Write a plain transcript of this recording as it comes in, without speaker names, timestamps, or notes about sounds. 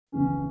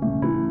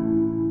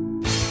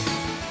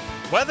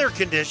Weather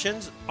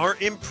conditions are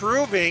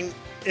improving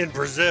in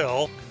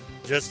Brazil,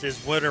 just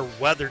as winter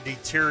weather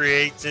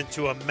deteriorates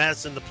into a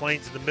mess in the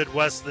plains of the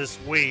Midwest this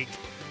week.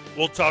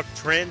 We'll talk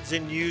trends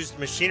in used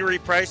machinery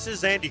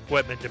prices and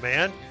equipment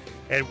demand,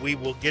 and we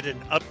will get an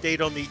update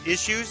on the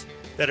issues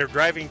that are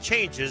driving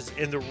changes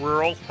in the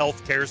rural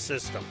healthcare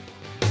system.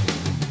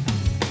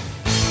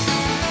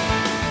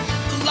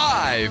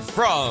 Live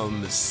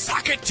from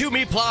Sock It To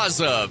Me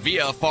Plaza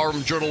via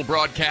Farm Journal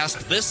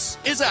broadcast, this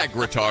is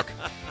AgriTalk.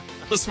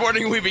 This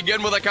morning we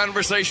begin with a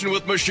conversation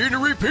with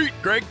Machinery Pete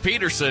Greg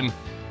Peterson.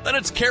 Then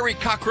it's Carrie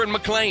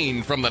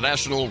Cochran-McLean from the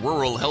National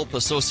Rural Health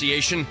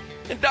Association.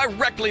 And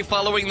directly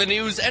following the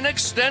news, an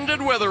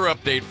extended weather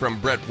update from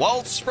Brett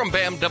Waltz from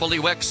BAM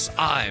WX.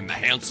 I'm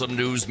handsome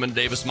newsman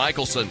Davis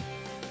Michelson.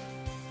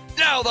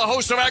 Now the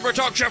host of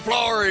AgriTalk, Jeff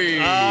Laurie.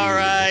 All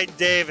right,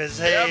 Davis.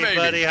 Hey, Yeah,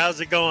 buddy,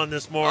 how's it going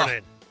this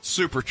morning?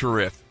 Super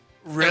terrific.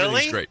 Really?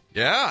 Everything's great.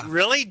 Yeah.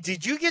 Really?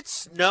 Did you get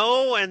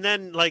snow and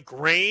then like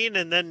rain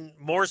and then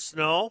more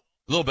snow?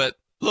 A little bit.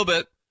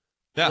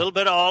 Yeah. A little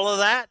bit of all of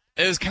that?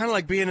 It was kind of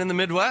like being in the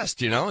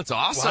Midwest, you know? It's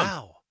awesome.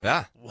 Wow.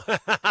 Yeah.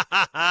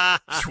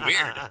 It's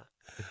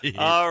weird.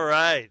 All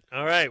right.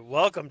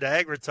 Welcome to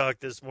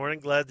AgriTalk this morning.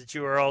 Glad that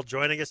you are all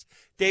joining us.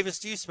 Davis,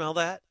 do you smell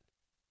that?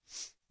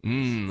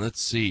 Let's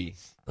see.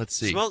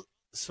 Smells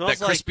That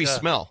crispy like,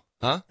 smell,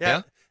 huh?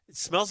 Yeah. It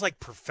smells like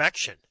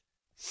perfection.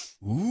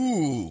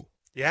 Ooh.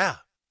 Yeah.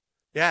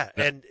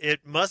 And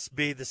it must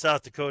be the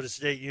South Dakota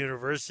State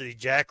University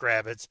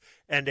Jackrabbits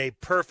and a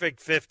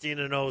perfect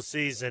 15-0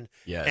 season.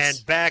 Yes.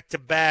 And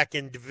back-to-back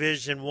in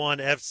Division I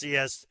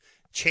FCS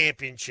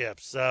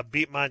championships.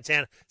 Beat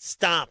Montana.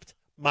 Stomped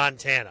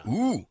Montana.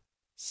 Ooh.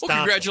 Stomped Well,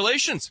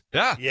 congratulations.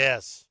 them. Yeah.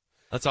 Yes.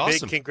 That's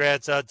awesome. Big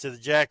congrats out to the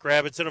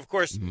Jackrabbits. And, of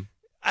course,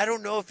 I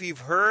don't know if you've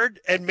heard,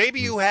 and maybe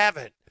you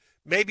haven't.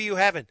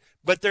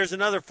 But there's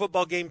another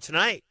football game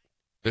tonight.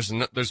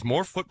 There's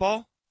more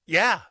football?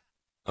 Yeah.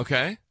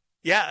 Okay.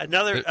 Yeah,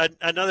 another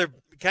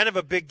kind of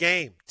a big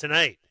game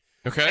tonight.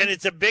 Okay. And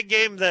it's a big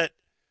game that,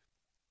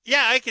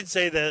 yeah, I can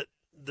say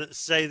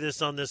say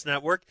this on this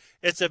network.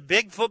 It's a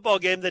big football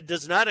game that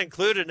does not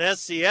include an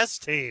SCS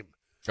team.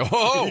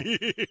 Oh.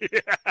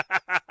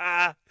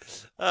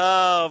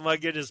 Oh, my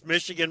goodness.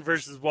 Michigan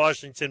versus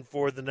Washington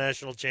for the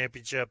national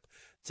championship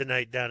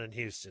tonight down in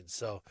Houston.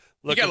 So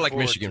You got to like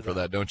Michigan for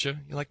that, don't you?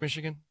 You like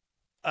Michigan?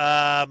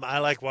 I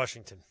like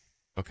Washington.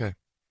 Okay.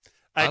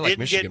 I like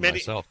Michigan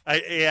myself.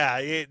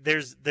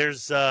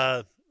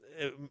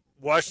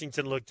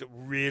 Washington looked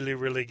really,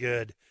 really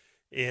good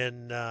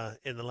in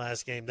the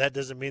last game. That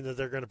doesn't mean that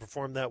they're going to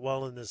perform that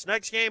well in this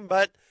next game,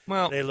 but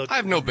they look I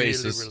have no really,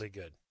 basis. really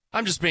good.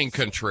 I'm just being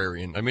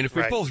contrarian. I mean, if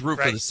we both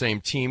root for the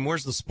same team,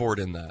 where's the sport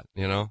in that,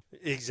 you know?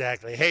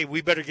 Exactly. Hey,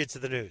 we better get to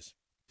the news.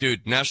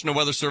 Dude, National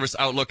Weather Service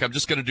outlook. I'm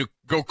just going to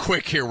go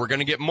quick here. We're going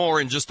to get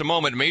more in just a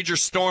moment. Major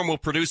storm will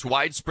produce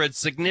widespread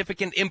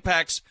significant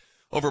impacts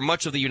over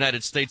much of the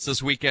United States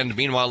this weekend.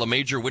 Meanwhile, a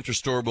major winter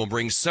storm will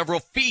bring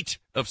several feet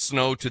of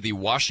snow to the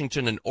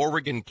Washington and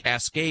Oregon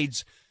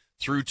Cascades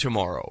through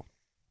tomorrow.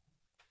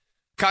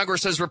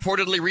 Congress has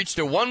reportedly reached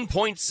a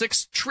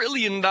 $1.6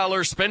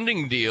 trillion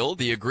spending deal.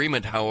 The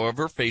agreement,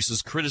 however,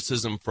 faces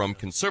criticism from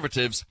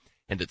conservatives,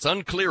 and it's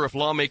unclear if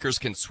lawmakers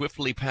can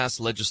swiftly pass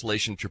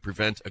legislation to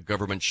prevent a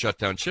government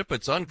shutdown. Chip,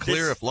 it's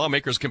unclear if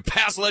lawmakers can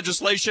pass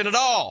legislation at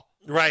all.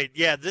 Right.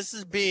 Yeah, this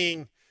is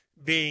being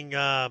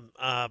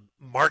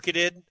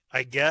marketed,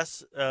 I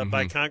guess,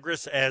 by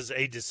Congress as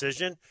a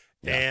decision,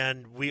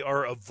 and we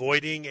are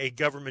avoiding a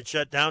government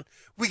shutdown.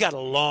 We got a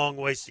long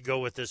ways to go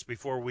with this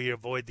before we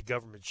avoid the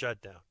government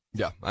shutdown.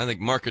 Yeah, I think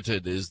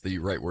marketed is the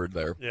right word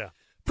there. Yeah.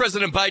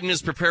 President Biden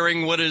is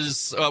preparing what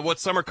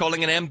some are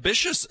calling an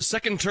ambitious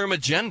second-term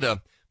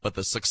agenda, but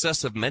the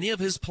success of many of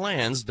his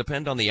plans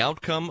depend on the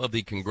outcome of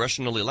the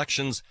congressional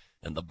elections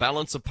and the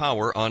balance of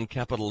power on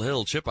Capitol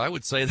Hill. Chip, I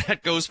would say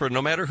that goes for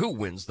no matter who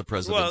wins the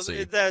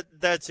presidency. Well,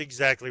 that's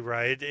exactly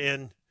right.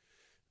 And,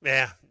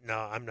 no,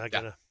 I'm not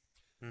going to.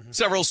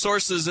 Several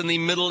sources in the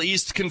Middle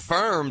East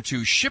confirm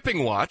to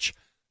Shipping Watch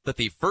that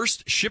the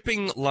first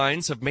shipping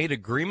lines have made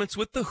agreements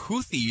with the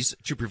Houthis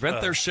to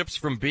prevent their ships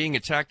from being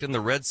attacked in the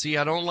Red Sea.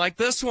 I don't like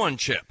this one,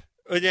 Chip.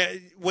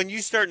 When you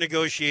start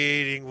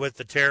negotiating with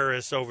the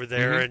terrorists over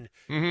there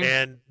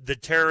and the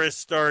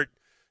terrorists start,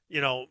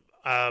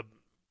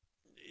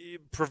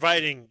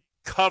 providing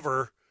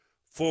cover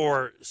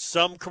for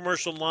some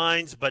commercial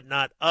lines but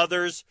not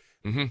others,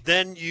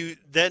 then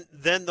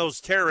those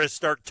terrorists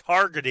start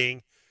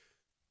targeting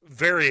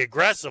very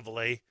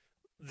aggressively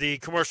the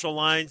commercial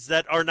lines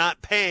that are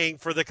not paying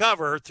for the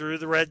cover through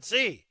the Red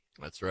Sea.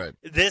 That's right.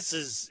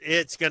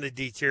 It's going to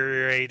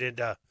deteriorate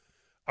into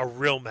a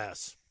real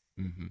mess.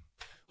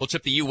 Well,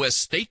 Chip, the U.S.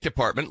 State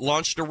Department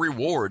launched a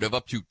reward of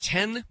up to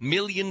 $10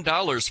 million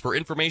for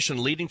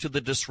information leading to the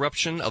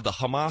disruption of the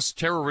Hamas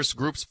terrorist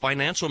group's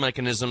financial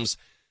mechanisms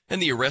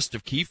and the arrest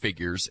of key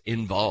figures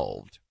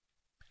involved.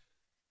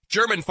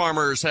 German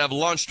farmers have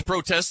launched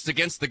protests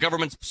against the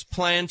government's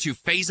plan to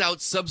phase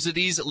out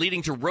subsidies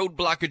leading to road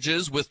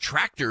blockages with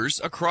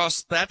tractors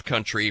across that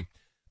country.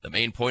 The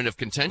main point of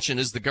contention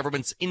is the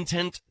government's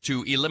intent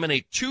to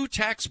eliminate 2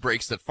 tax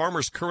breaks that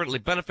farmers currently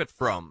benefit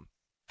from.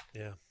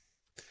 Yeah.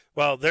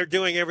 Well, they're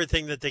doing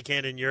everything that they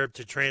can in Europe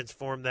to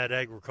transform that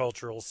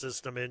agricultural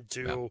system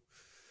into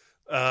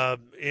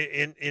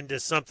into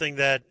something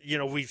that,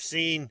 we've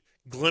seen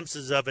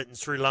glimpses of it in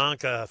Sri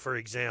Lanka, for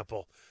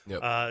example.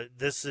 Yep.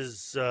 This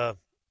is the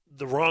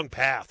wrong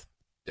path.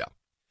 Yeah.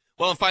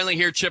 Well, and finally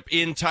here, Chip,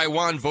 in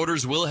Taiwan,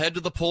 voters will head to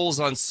the polls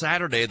on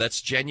Saturday.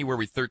 That's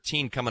January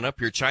 13 coming up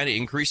here. China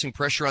increasing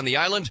pressure on the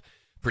island,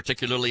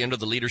 particularly under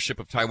the leadership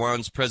of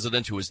Taiwan's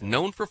president, who is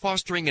known for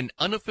fostering an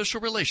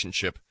unofficial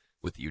relationship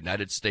with the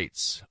United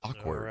States.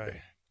 Awkward. All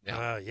right.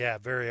 Yeah,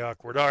 very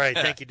awkward. All right,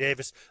 thank you,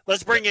 Davis.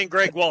 Let's bring in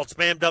Greg Waltz,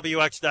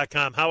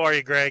 BAMWX.com. How are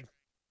you, Greg?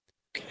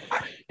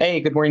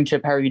 Hey, good morning,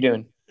 Chip. How are you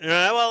doing?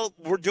 Well,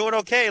 we're doing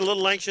okay. A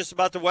little anxious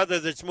about the weather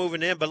that's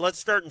moving in, but let's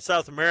start in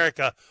South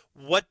America.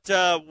 What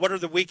are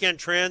the weekend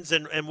trends,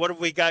 and what have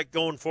we got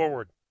going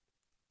forward?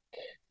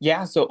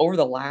 Yeah, so over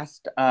the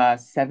last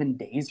 7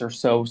 days or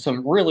so,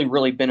 some really,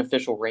 really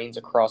beneficial rains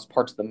across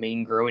parts of the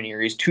main growing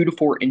areas, 2 to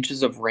 4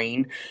 inches of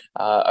rain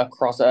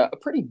across a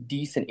pretty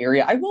decent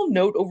area. I will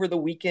note over the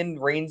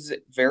weekend, rains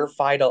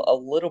verified a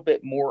little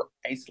bit more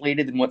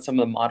isolated than what some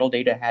of the model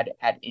data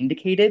had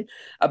indicated.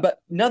 But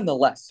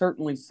nonetheless,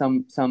 certainly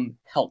some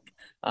help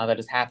that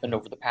has happened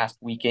over the past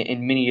weekend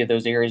in many of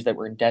those areas that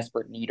were in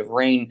desperate need of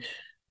rain.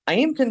 I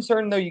am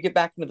concerned, though, you get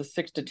back into the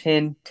 6 to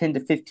 10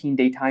 to 15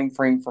 day time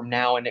frame from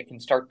now, and it can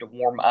start to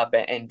warm up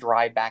and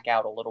dry back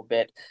out a little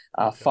bit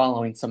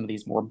following some of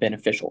these more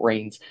beneficial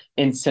rains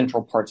in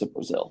central parts of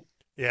Brazil.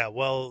 Yeah,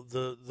 well,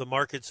 the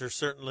markets are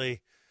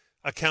certainly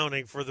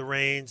accounting for the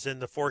rains, and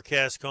the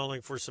forecast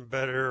calling for some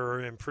better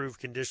or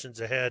improved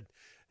conditions ahead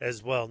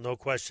as well. No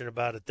question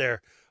about it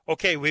there.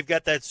 Okay, we've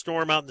got that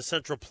storm out in the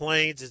Central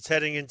Plains. It's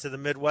heading into the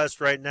Midwest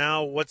right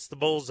now. What's the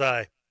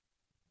bullseye?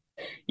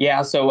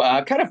 Yeah, so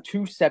kind of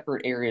 2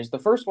 separate areas. The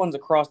first one's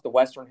across the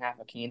western half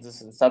of Kansas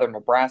and southern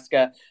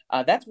Nebraska.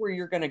 That's where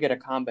you're going to get a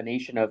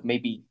combination of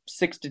maybe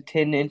 6 to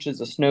 10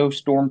 inches of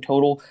snowstorm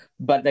total.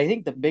 But I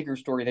think the bigger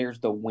story there is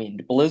the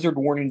wind. Blizzard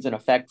warnings in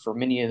effect for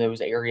many of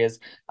those areas,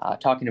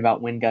 talking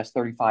about wind gusts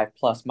 35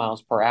 plus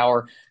miles per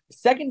hour. The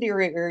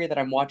secondary area that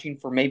I'm watching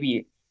for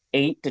maybe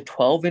 8 to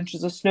 12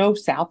 inches of snow,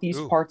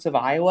 southeast parts of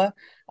Iowa,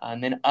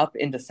 and then up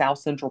into south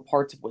central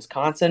parts of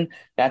Wisconsin.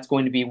 That's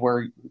going to be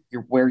where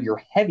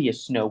your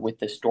heaviest snow with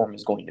this storm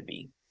is going to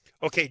be.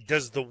 Okay,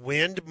 does the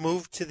wind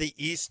move to the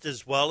east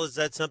as well? Is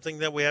that something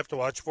that we have to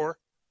watch for?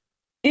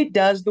 It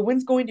does. The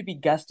wind's going to be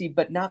gusty,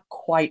 but not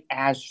quite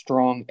as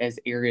strong as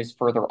areas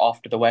further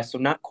off to the west, so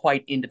not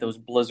quite into those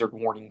blizzard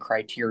warning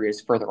criteria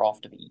further off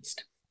to the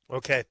east.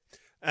 Okay,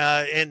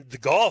 and the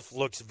golf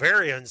looks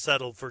very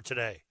unsettled for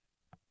today.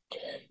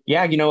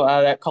 Yeah,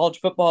 that college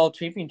football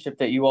championship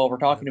that you all were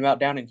talking about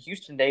down in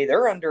Houston today,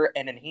 they're under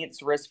an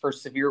enhanced risk for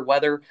severe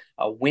weather,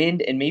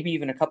 wind, and maybe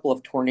even a couple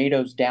of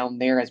tornadoes down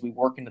there as we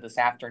work into this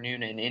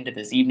afternoon and into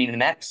this evening.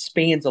 And that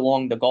spans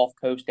along the Gulf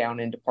Coast down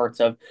into parts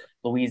of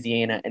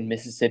Louisiana and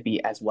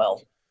Mississippi as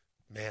well.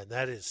 Man,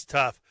 that is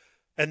tough.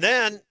 And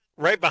then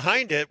right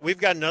behind it, we've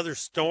got another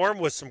storm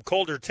with some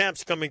colder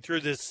temps coming through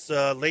this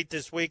late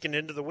this week and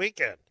into the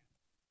weekend.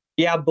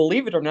 Yeah,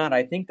 believe it or not,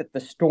 I think that the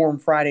storm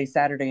Friday,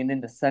 Saturday, and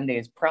into Sunday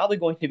is probably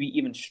going to be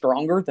even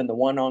stronger than the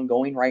one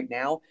ongoing right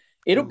now.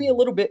 It'll be a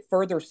little bit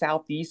further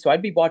southeast, so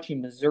I'd be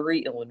watching Missouri,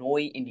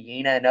 Illinois,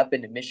 Indiana, and up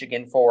into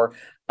Michigan for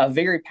a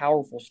very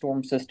powerful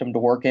storm system to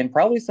work in.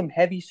 Probably some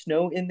heavy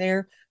snow in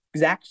there.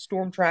 Exact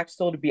storm track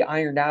still to be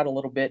ironed out a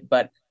little bit,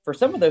 but for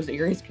some of those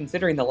areas,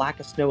 considering the lack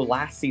of snow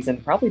last season,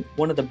 probably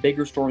one of the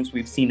bigger storms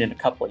we've seen in a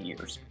couple of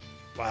years.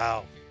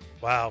 Wow.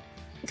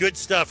 Good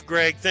stuff,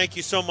 Greg. Thank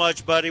you so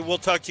much, buddy. We'll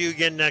talk to you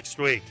again next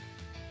week.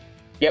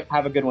 Yep,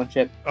 have a good one,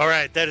 Chip. All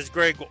right, that is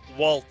Greg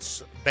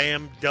Waltz,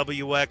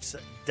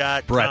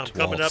 BAMWX.com. Brett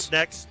Coming Waltz. up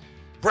next.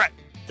 Brett.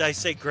 Did I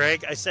say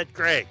Greg? I said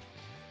Greg.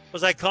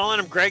 Was I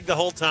calling him Greg the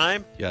whole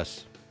time?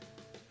 Yes.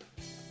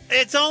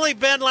 It's only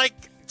been like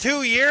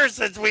 2 years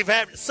since we've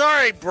had...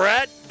 Sorry,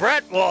 Brett.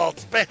 Brett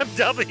Waltz,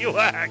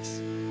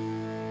 BAMWX.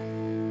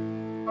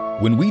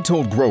 When we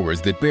told growers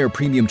that Bayer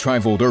Premium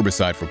Tri-Volt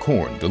herbicide for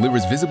corn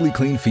delivers visibly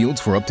clean fields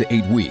for up to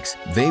 8 weeks,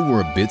 they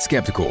were a bit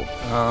skeptical.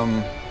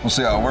 We'll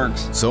see how it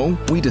works. So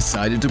we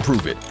decided to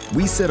prove it.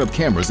 We set up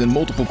cameras in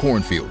multiple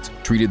cornfields,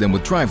 treated them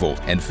with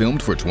Tri-Volt, and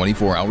filmed for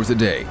 24 hours a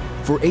day.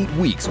 For 8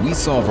 weeks, we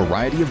saw a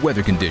variety of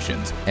weather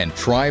conditions, and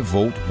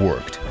Tri-Volt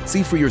worked.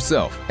 See for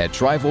yourself at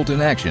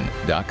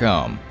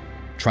TriVoltInAction.com.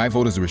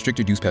 Tri-Volt is a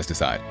restricted-use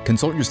pesticide.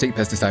 Consult your state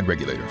pesticide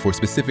regulator for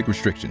specific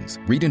restrictions.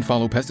 Read and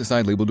follow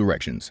pesticide label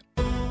directions.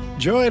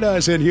 Join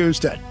us in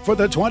Houston for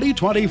the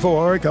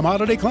 2024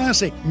 Commodity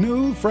Classic,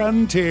 New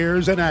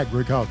Frontiers in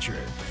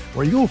Agriculture,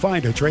 where you'll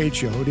find a trade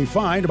show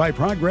defined by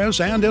progress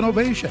and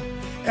innovation,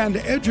 and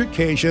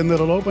education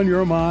that'll open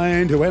your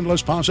mind to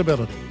endless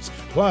possibilities.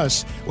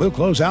 Plus, we'll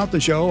close out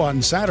the show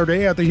on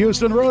Saturday at the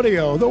Houston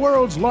Rodeo, the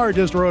world's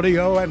largest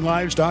rodeo and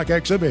livestock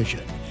exhibition.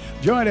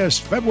 Join us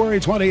February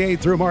 28th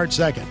through March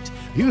 2nd.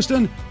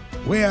 Houston,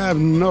 we have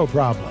no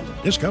problem.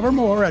 Discover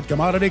more at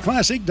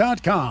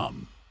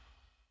CommodityClassic.com.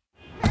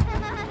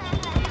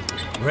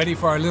 Ready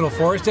for our little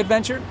forest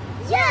adventure?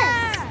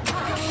 Yes!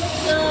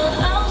 Go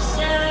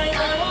outside,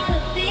 I wanna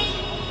be.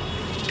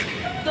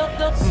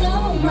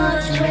 So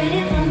much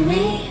waiting for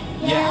me.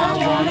 Yeah, I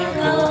wanna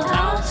go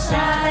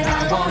outside,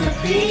 I wanna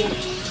be.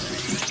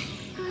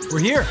 We're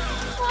here.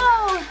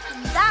 Whoa,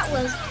 that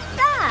was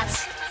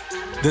fast.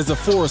 There's a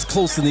forest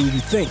closer than you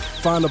think.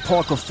 Find a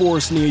park or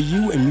forest near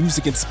you and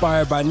music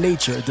inspired by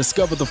nature at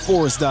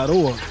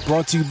discovertheforest.org.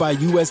 Brought to you by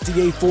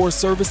USDA Forest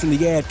Service and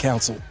the Ad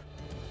Council.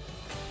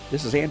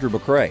 This is Andrew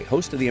McCrae,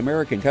 host of the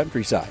American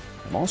Countryside.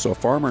 I'm also a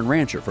farmer and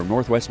rancher from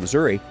Northwest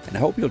Missouri, and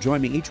I hope you'll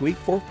join me each week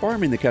for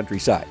Farming the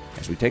Countryside,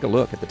 as we take a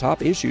look at the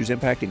top issues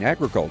impacting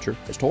agriculture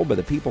as told by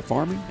the people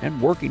farming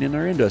and working in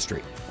our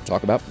industry. We'll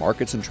talk about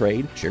markets and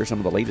trade, share some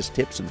of the latest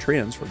tips and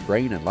trends from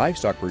grain and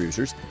livestock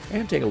producers,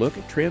 and take a look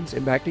at trends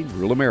impacting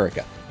rural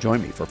America.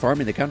 Join me for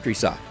Farming the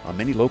Countryside on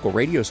many local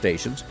radio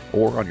stations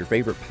or on your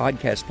favorite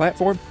podcast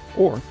platform,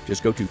 or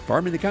just go to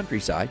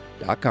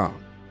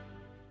farmingthecountryside.com.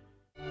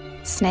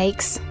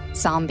 Snakes,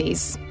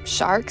 zombies,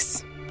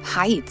 sharks,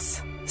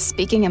 heights,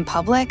 speaking in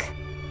public.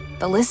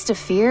 The list of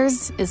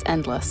fears is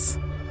endless.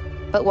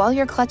 But while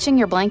you're clutching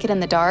your blanket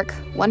in the dark,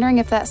 wondering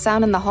if that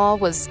sound in the hall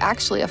was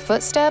actually a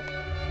footstep,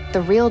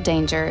 the real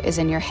danger is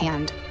in your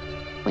hand,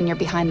 when you're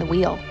behind the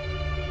wheel.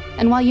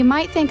 And while you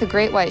might think a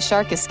great white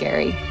shark is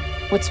scary,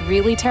 what's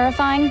really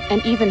terrifying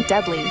and even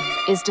deadly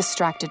is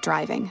distracted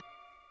driving.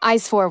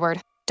 Eyes forward,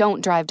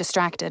 don't drive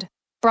distracted.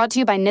 Brought to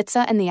you by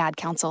NHTSA and the Ad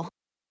Council.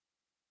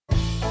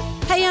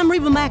 Hey, I'm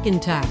Reba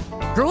McEntire.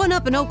 Growing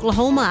up in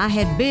Oklahoma, I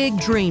had big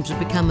dreams of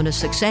becoming a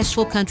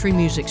successful country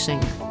music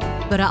singer.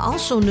 But I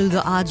also knew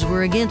the odds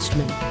were against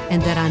me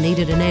and that I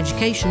needed an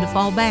education to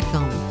fall back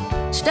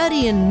on.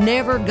 Studying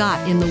never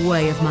got in the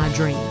way of my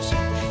dreams.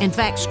 In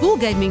fact, school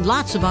gave me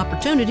lots of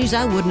opportunities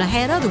I wouldn't have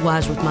had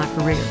otherwise with my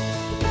career.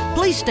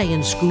 Please stay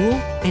in school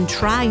and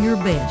try your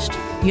best.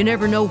 You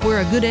never know where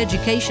a good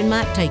education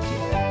might take you.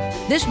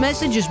 This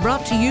message is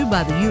brought to you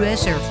by the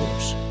U.S. Air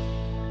Force.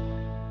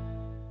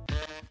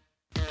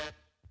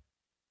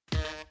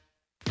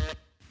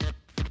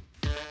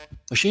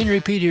 Machinery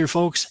Pete here,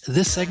 folks.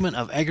 This segment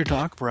of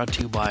AgriTalk brought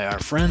to you by our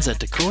friends at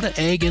Dakota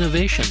Ag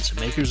Innovations,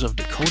 makers of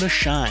Dakota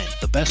Shine,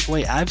 the best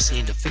way I've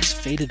seen to fix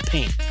faded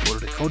paint. Go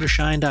to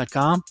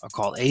dakotashine.com or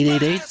call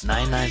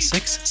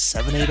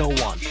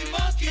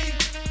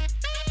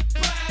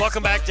 888-996-7801.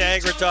 Welcome back to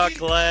AgriTalk.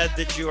 Glad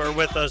that you are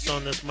with us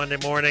on this Monday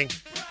morning.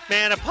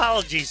 Man,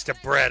 apologies to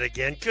Brett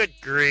again. Good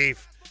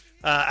grief.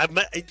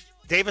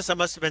 Davis, I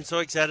must have been so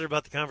excited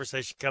about the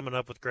conversation coming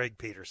up with Greg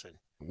Peterson.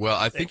 Well,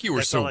 I think you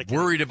were so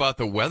worried about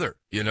the weather,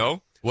 you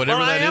know? Whatever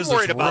well, that is,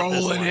 it's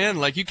rolling in.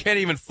 Like, you can't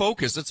even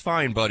focus. It's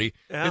fine, buddy.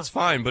 Yeah. It's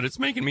fine, but it's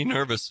making me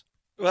nervous.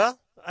 Well,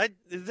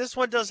 this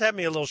one does have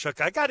me a little shook.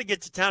 I got to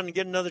get to town and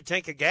get another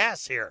tank of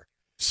gas here.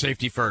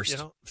 Safety first. You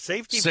know,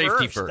 safety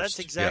first. That's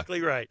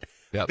exactly right.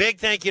 Yep. Big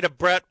thank you to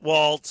Brett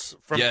Waltz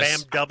from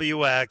BAM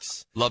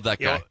WX. Love that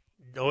guy.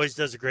 Always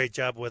does a great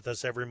job with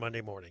us every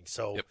Monday morning.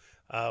 So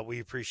we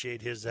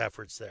appreciate his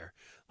efforts there.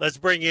 Let's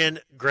bring in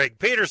Greg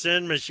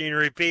Peterson,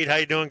 Machinery Pete. How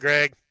you doing,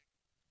 Greg?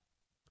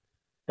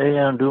 Hey,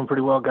 I'm doing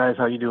pretty well, guys.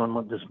 How you doing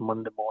this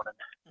Monday morning?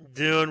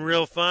 Doing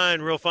real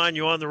fine, real fine.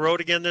 You on the road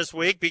again this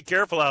week? Be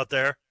careful out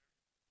there.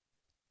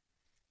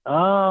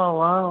 Oh,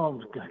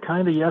 well,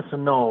 kind of yes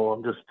and no.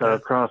 I'm just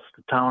across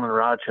the town in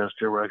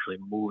Rochester. We're actually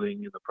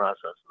moving in the process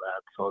of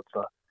that. So it's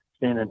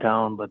staying in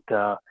town, but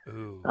not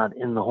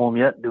in the home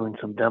yet, doing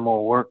some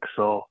demo work.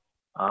 So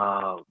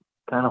kind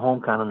of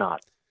home, kind of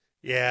not.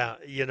 Yeah,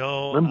 you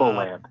know, limbo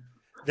land.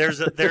 There's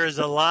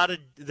a lot of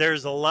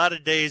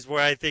days where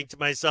I think to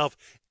myself,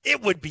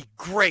 it would be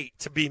great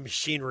to be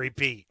Machinery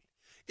Pete.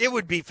 It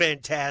would be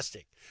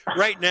fantastic.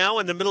 Right now,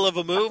 in the middle of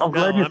a move, I'm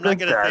not going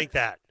to think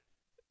that.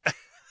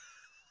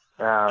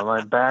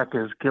 My back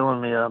is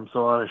killing me. I'm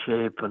so out of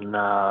shape, and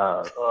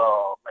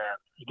oh man,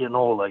 getting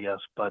old, I guess.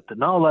 But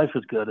no, life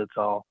is good. It's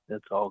all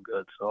good.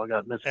 So I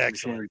got Mr.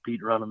 Machinery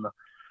Pete running the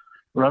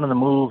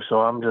move.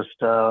 So I'm just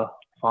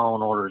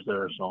following orders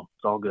there. So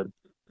it's all good.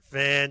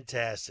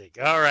 Fantastic.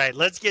 All right,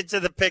 let's get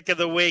to the pick of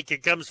the week.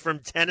 It comes from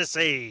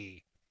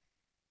Tennessee.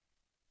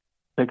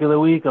 Pick of the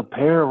week: a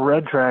pair of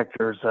red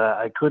tractors.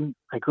 I couldn't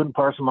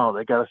parse them out.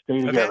 They got to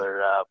stay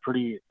together.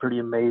 Pretty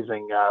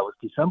amazing. It was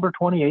December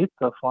 28th,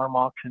 a farm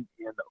auction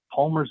in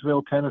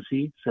Palmersville,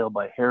 Tennessee, sale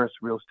by Harris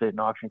Real Estate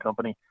and Auction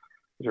Company. It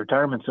was a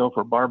retirement sale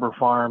for Barber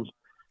Farms,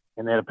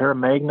 and they had a pair of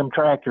Magnum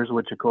tractors,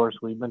 which of course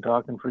we've been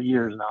talking for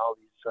years now.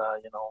 These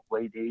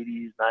late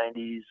 80s,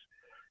 90s,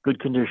 good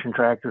condition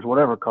tractors,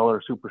 whatever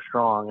color, super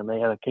strong. And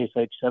they had a Case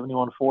H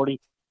 7140.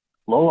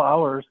 Low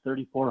hours,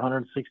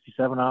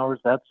 3,467 hours.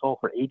 That sold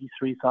for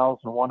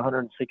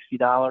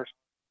 $83,160.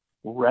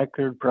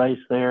 Record price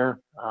there.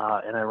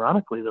 And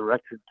ironically, the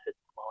record,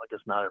 well, I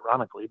guess not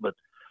ironically, but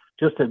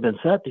just had been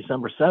set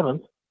December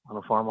 7th on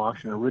a farm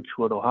auction in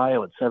Richwood,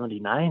 Ohio at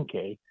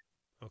 $79K.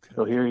 Okay.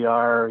 So here you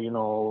are,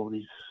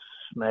 these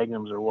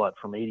Magnums are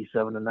from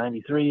 87 to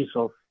 93,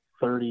 so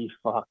 30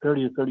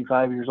 to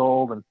 35 years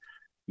old, and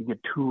you get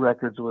two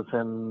records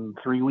within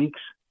 3 weeks.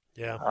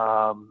 Yeah.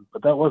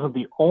 But that wasn't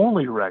the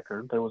only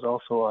record. There was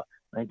also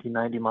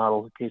 1990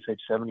 model, Case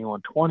H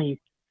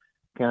 7120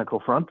 mechanical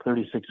front,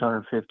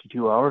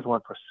 3,652 hours,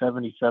 went for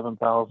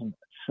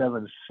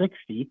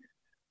 77,760.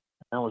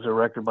 That was a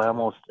record by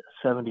almost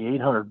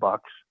 7,800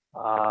 bucks.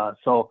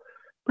 So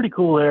pretty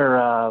cool there.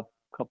 A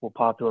couple of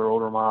popular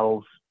older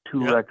models,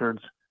 two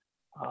records.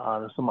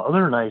 There's some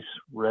other nice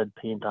red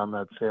paint on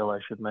that sale I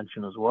should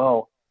mention as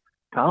well.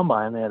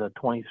 Combine, they had a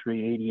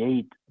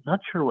 2388.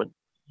 Not sure what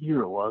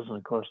year it was, and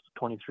of course the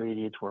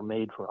 2388s were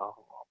made for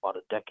about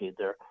a decade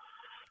there,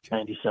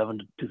 97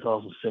 to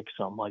 2006,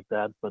 something like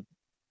that. But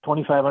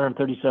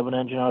 2,537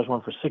 engine hours,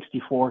 went for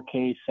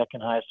 64K,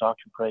 second highest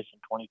auction price in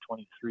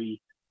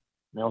 2023.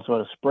 And they also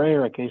had a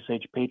sprayer, a Case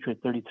H Patriot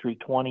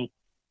 3320,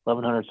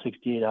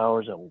 1,168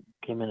 hours. That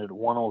came in at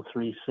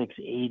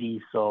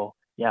 103,680. So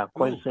yeah,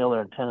 quite a sale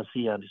there in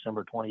Tennessee on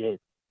December 28th.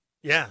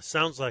 Yeah,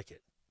 sounds like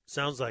it.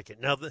 Sounds like it.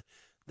 Now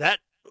that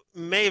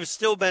may have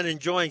still been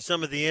enjoying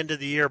some of the end of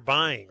the year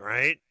buying,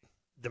 right?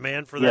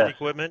 Demand for that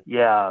equipment.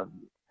 Yeah.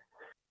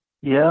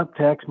 Yeah,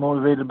 tax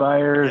motivated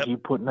buyers. You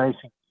put nice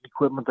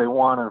equipment they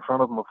want in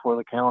front of them before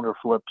the calendar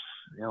flips.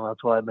 You know,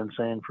 that's why I've been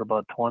saying for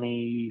about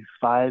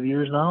 25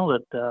 years now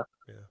that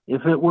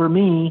if it were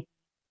me,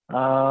 you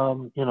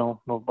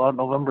know, about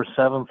November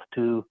 7th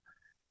to,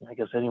 I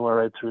guess, anywhere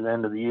right through the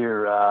end of the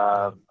year,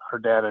 our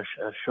data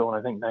has shown,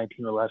 I think,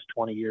 19 of the last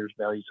 20 years,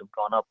 values have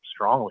gone up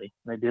strongly.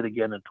 And they did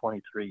again in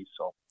 23.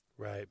 So.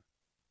 Right.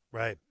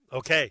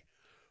 Okay.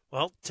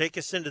 Well, take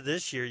us into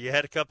this year. You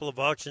had a couple of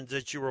auctions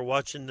that you were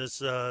watching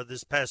this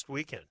past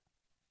weekend.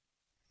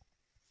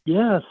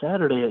 Yeah,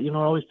 Saturday. You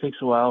know, it always takes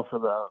a while for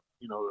the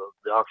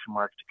auction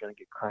market to kind of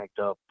get cranked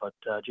up. But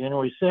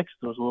January 6th,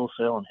 there was a little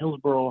sale in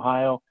Hillsboro,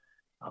 Ohio.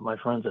 My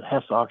friends at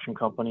Hess Auction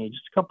Company,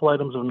 just a couple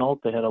items of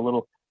note. They had a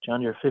little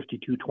John Deere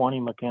 5220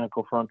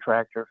 mechanical front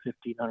tractor,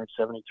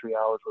 1,573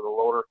 hours with a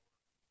loader,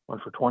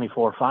 went for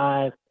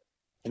 $24,500.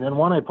 And then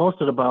one I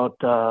posted about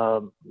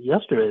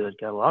yesterday that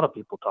got a lot of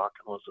people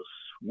talking was a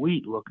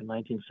sweet-looking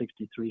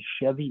 1963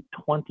 Chevy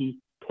 20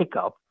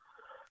 pickup,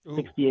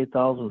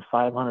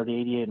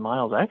 68,588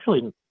 miles.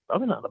 Actually,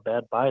 probably not a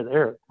bad buy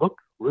there.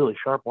 Looked really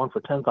sharp, one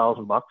for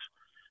 $10,000.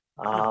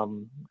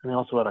 And they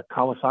also had a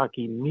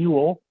Kawasaki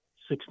Mule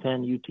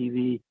 610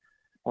 UTV,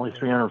 only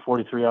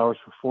 343 hours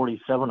for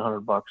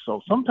 $4,700. So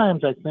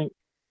sometimes I think,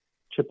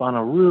 Chip, on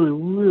a really,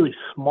 really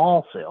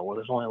small sale where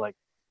there's only like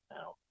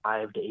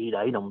 5 to 8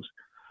 items.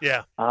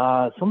 Yeah.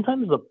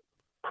 Sometimes the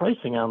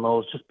pricing on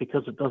those, just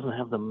because it doesn't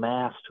have the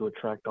mass to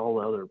attract all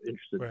the other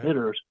interested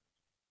bidders,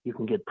 you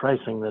can get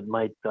pricing that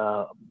might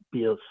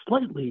be a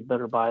slightly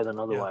better buy than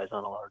otherwise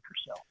on a larger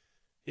sale.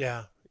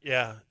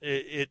 Yeah.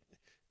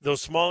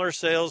 Those smaller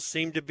sales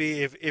seem to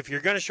be, if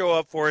you're going to show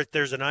up for it,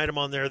 there's an item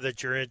on there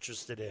that you're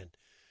interested in.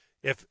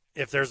 If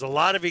there's a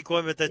lot of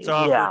equipment that's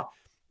offered,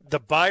 the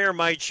buyer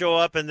might show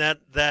up in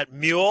that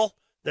mule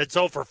that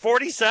sold for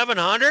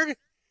 $4,700.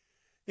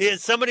 Yeah,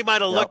 somebody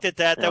might have looked at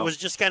that was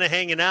just kind of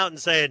hanging out and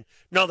saying,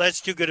 no, that's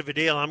too good of a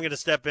deal. I'm going to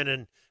step in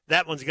and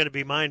that one's going to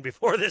be mine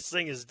before this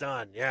thing is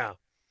done. Yeah.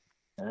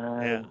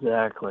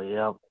 Exactly.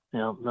 Yeah.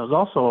 There was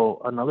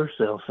also another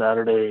sale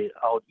Saturday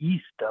out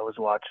east. I was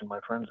watching my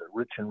friends at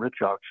Rich and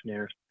Rich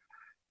Auctioneers.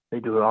 They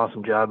do an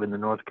awesome job in the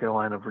North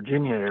Carolina,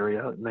 Virginia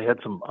area. And they had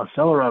a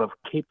seller out of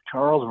Cape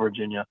Charles,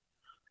 Virginia,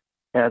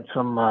 had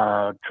some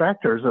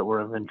tractors that were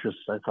of interest.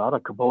 I thought a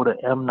Kubota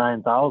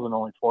M9000,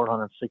 only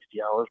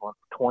 460 hours, went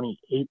for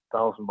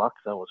 $28,000.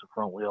 That was a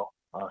front wheel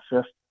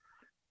assist.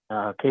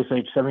 Case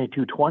H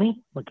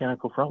 7220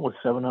 mechanical front with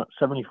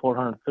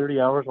 7,430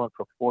 hours, went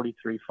for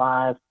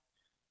 $43,500.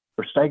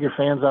 For Steiger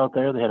fans out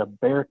there, they had a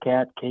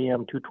Bearcat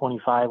KM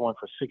 225, went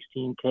for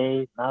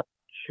 $16K. Not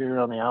sure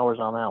on the hours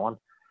on that one.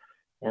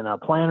 And a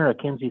Planner, a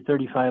Kinsey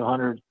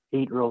 3500,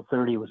 8-row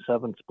 30 with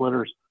 7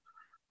 splitters.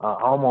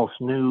 Almost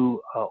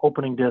new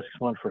opening discs,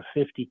 went for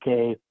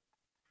 $50K.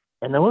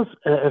 And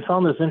I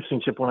found this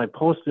interesting, Chip, when I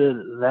posted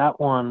that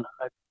one,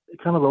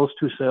 kind of those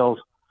two sales,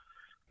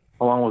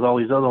 along with all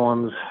these other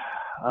ones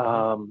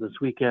this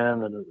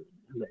weekend and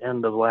the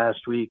end of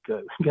last week,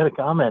 got a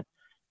comment.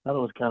 I thought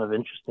it was kind of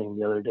interesting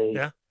the other day.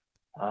 Yeah.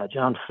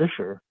 John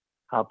Fisher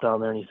hopped on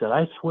there and he said,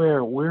 I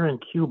swear we're in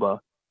Cuba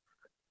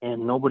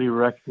and nobody is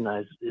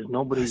recognizing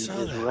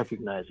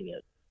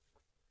it.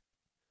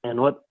 And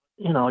what,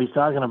 he's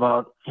talking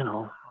about,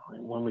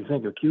 when we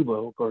think of Cuba,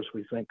 of course,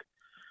 we think,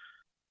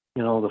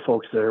 the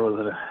folks there with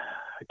an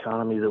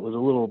economy that was a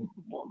little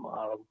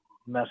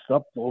messed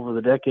up over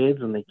the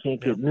decades and they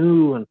can't get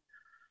new. And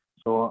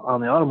so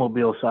on the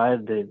automobile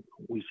side,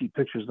 we see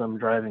pictures of them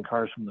driving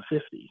cars from the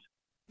 50s.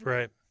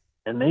 Right.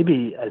 And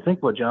maybe, I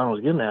think what John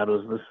was getting at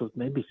was this is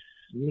maybe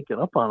sneaking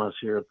up on us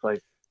here. It's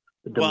like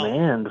the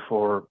demand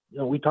for,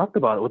 we talked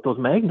about it with those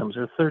Magnums.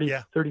 They're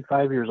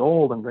 35 years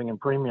old and bringing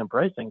premium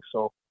pricing.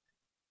 So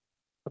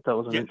I thought that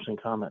was an interesting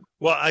comment.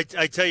 Well, I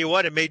tell you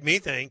what, it made me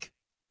think.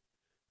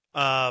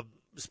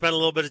 Spent a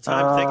little bit of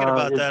time thinking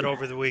about that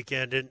over the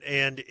weekend,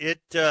 and it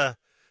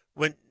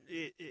when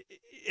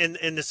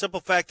in the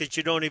simple fact that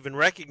you don't even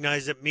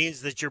recognize it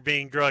means that you're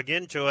being drug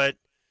into it.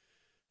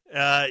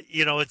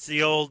 It's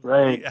the old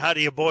how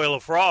do you boil a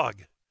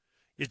frog?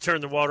 you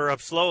turn the water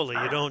up slowly.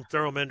 You don't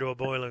throw them into a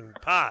boiling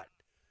pot.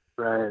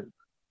 Right.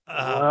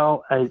 The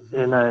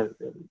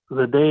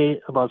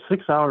day about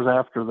 6 hours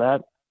after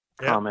that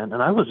comment,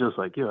 and I was just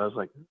like you. I was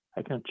like,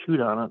 I kind of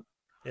chewed on it.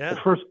 Yeah.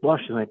 At first blush,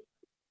 you think,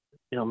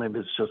 maybe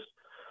it's just,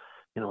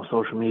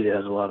 social media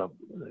has a lot of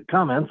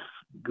comments,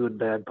 good,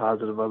 bad,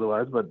 positive,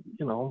 otherwise. But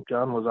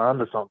John was on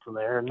to something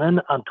there. And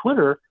then on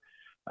Twitter,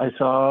 I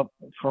saw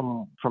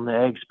from the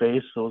ag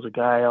space, there was a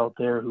guy out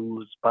there who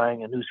was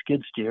buying a new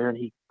skid steer, and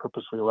he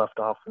purposely left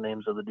off the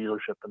names of the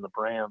dealership and the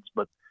brands,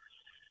 but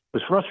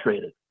was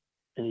frustrated.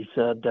 And he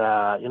said,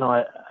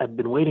 I've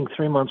been waiting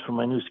 3 months for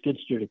my new skid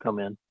steer to come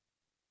in.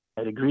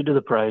 I'd agreed to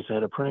the price. I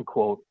had a printed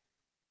quote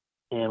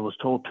and was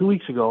told 2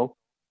 weeks ago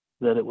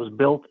that it was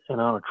built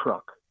and on a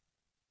truck.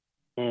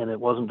 And it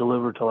wasn't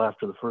delivered till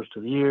after the first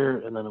of the year.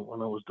 And then when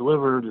it was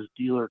delivered, his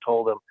dealer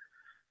told him,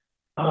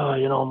 our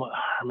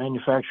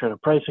manufacturer had a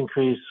price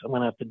increase. I'm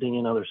going to have to ding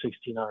another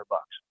 $1,600.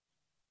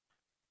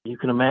 You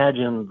can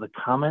imagine the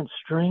comment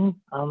string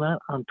on that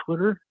on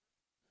Twitter.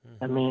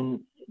 I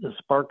mean, the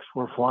sparks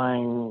were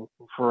flying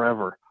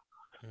forever.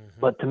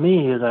 But to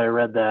me, as I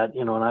read that,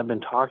 and I've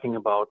been talking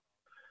about,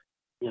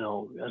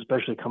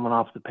 especially coming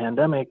off the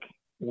pandemic,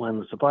 when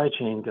the supply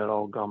chain got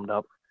all gummed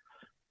up,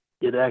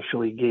 it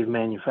actually gave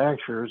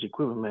manufacturers,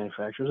 equipment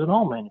manufacturers, and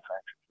all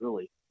manufacturers,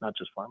 really, not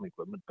just farm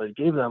equipment, but it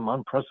gave them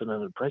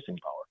unprecedented pricing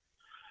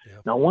power.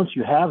 Yep. Now, once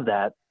you have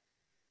that,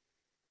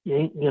 you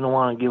ain't going to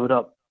want to give it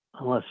up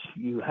unless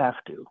you have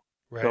to.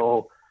 Right.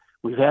 So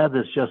we've had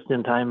this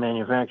just-in-time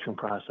manufacturing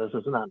process.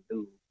 It's not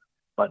new.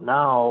 But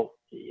now,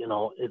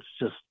 it's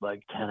just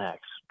like 10x,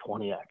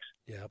 20x.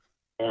 Yep.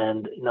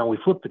 And now we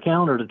flip the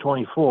calendar to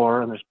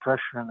 24, and there's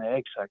pressure in the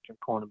ag sector,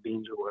 corn and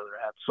beans are where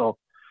they're at. So,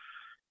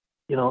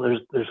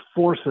 there's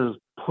forces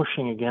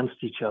pushing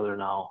against each other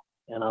now.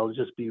 And I'll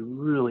just be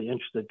really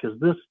interested because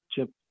this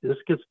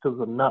gets to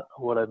the nut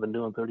of what I've been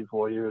doing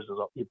 34 years is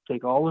you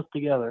take all this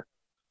together.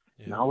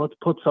 Yeah. Now let's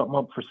put something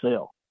up for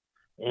sale.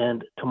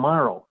 And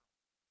tomorrow,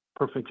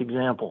 perfect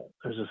example,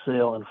 there's a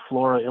sale in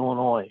Flora,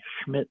 Illinois,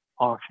 Schmidt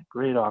Auction,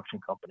 great auction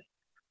company.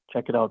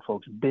 Check it out,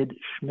 folks,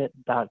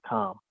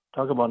 bidschmidt.com.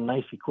 Talk about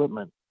nice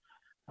equipment.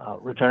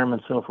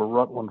 Retirement sale for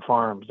Rutland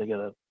Farms. They got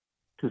a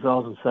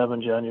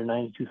 2007 John Deere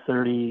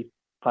 9230,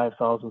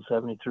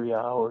 5,073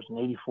 hours, and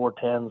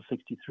 8410,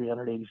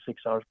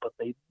 6,386 hours, but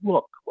they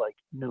look like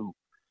new.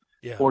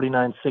 Yeah.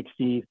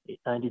 4960,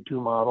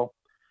 92 model.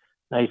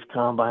 Nice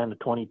combine, the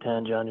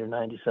 2010 John Deere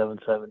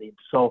 9770.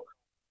 So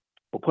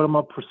we'll put them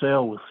up for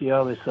sale. We'll see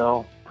how they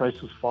sell.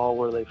 Prices fall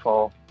where they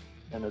fall,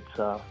 and it's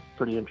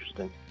pretty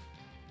interesting.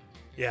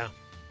 Yeah.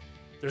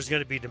 There's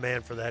going to be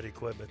demand for that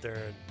equipment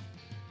there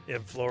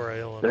in Flora,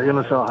 Illinois. They're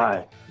going to sell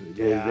high.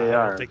 They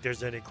are. I don't think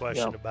there's any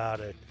question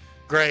about it.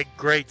 Greg,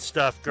 great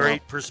stuff.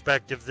 Great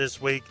perspective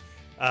this week.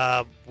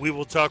 We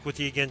will talk with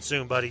you again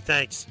soon, buddy.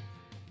 Thanks.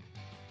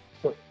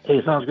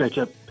 Hey, sounds great,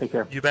 Chip. Take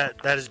care. You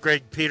bet. That is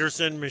Greg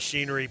Peterson,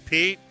 Machinery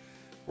Pete.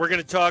 We're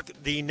going to talk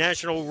the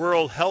National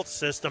Rural Health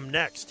System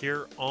next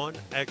here on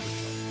AgriTalk.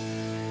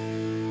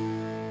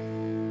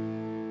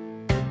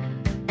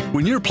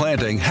 When you're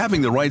planting,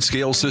 having the right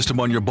scale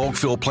system on your bulk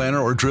fill planter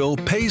or drill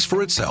pays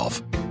for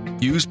itself.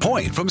 Use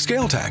Point from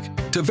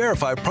ScaleTech to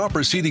verify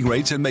proper seeding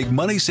rates and make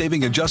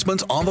money-saving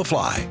adjustments on the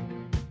fly.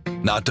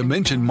 Not to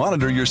mention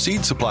monitor your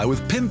seed supply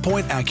with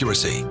pinpoint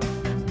accuracy.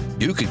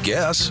 You could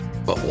guess,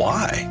 but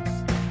why?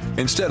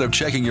 Instead of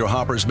checking your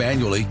hoppers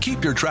manually,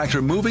 keep your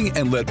tractor moving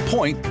and let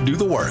Point do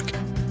the work.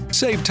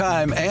 Save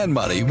time and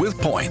money with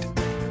Point.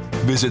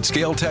 Visit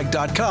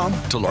ScaleTech.com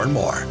to learn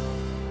more.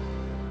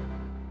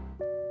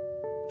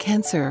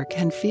 Cancer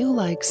can feel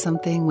like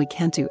something we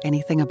can't do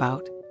anything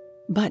about,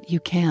 but you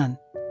can.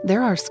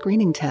 There are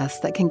screening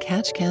tests that can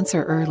catch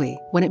cancer early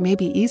when it may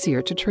be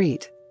easier to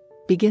treat.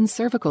 Begin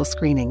cervical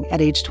screening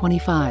at age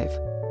 25.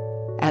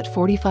 At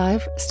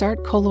 45,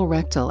 start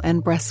colorectal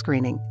and breast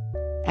screening.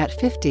 At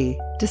 50,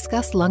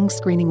 discuss lung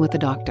screening with a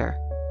doctor.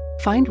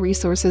 Find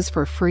resources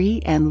for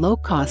free and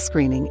low-cost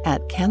screening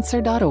at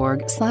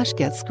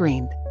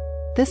cancer.org/getscreened.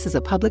 This is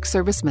a public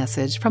service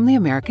message from the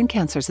American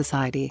Cancer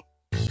Society.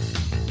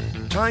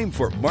 Time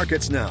for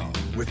Markets Now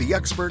with the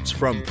experts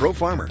from Pro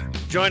Farmer.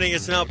 Joining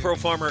us now, Pro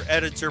Farmer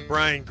editor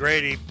Brian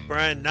Grady.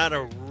 Brian, not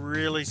a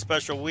really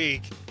special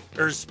week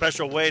or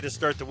special way to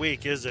start the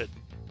week, is it?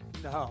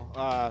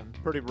 No,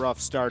 pretty rough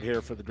start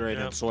here for the grain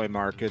and soy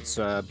markets.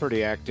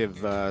 Pretty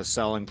active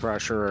selling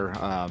pressure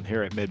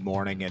here at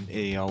mid-morning, and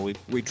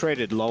we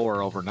traded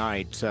lower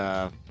overnight,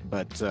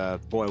 but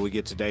boy, we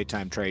get to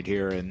daytime trade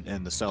here,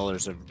 and the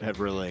sellers have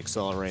really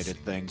accelerated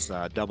things.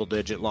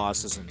 Double-digit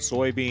losses in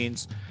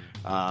soybeans.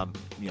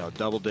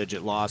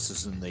 Double-digit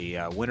losses in the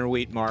winter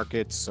wheat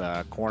markets.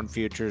 Corn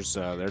futures,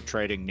 they're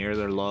trading near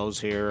their lows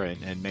here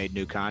and made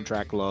new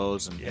contract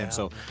lows. And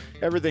so,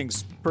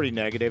 everything's pretty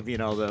negative. You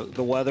know,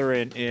 the weather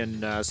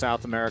in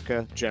South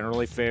America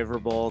generally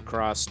favorable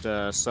across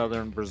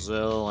southern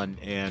Brazil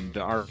and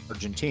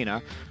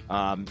Argentina.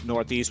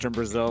 Northeastern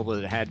Brazil,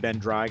 it had been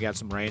dry, got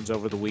some rains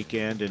over the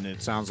weekend, and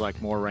it sounds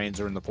like more rains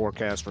are in the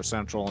forecast for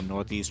central and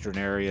northeastern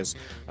areas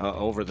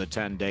over the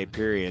 10-day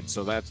period.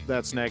 So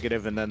that's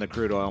negative. And then the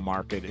crude oil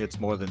market, it's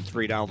more than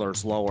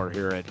 $3 lower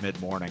here at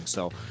mid-morning.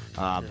 So,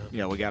 you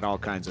know, we got all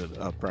kinds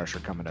of pressure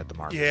coming at the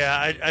market.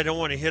 Yeah, I don't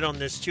want to hit on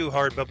this too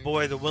hard, but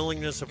boy, the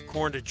willingness of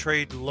corn to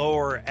trade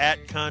lower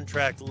at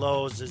contract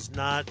lows is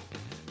not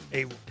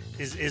a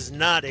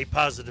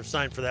positive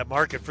sign for that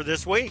market for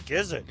this week,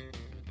 is it?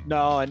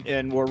 No,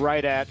 and we're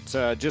right at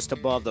just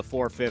above the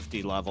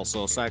 450 level,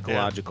 so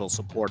psychological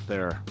support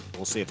there.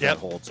 We'll see if that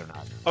holds or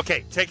not.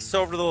 Okay, take us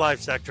over to the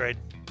livestock trade.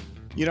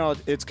 You know,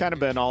 it's kind of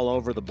been all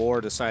over the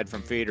board aside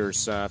from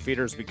feeders.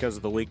 Feeders, because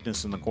of the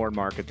weakness in the corn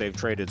market, they've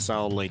traded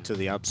solidly to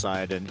the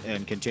upside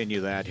and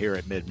continue that here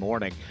at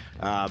mid-morning.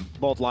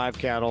 Both live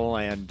cattle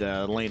and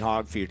lean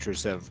hog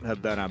futures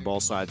have been on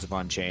both sides of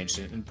unchanged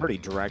and pretty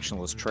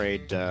directionless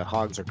trade.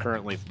 Hogs are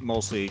currently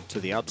mostly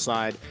to the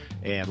upside,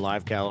 and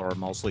live cattle are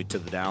mostly to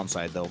the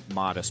downside, though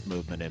modest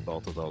movement in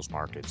both of those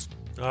markets.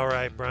 All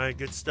right, Brian,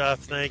 good stuff.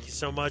 Thank you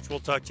so much. We'll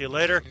talk to you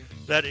later.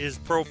 That is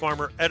Pro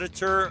Farmer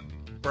Editor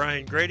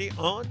Brian Grady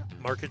on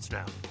Markets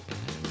Now.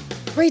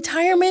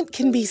 Retirement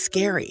can be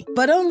scary,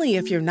 but only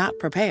if you're not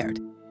prepared.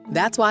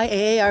 That's why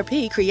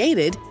AARP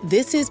created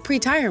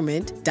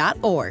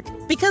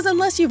thisispretirement.org. Because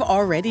unless you've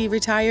already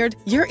retired,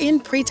 you're in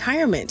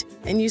pretirement,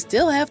 and you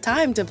still have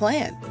time to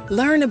plan.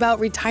 Learn about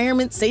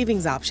retirement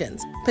savings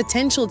options,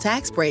 potential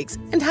tax breaks,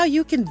 and how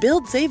you can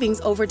build savings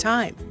over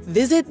time.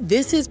 Visit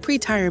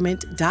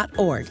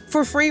thisispretirement.org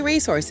for free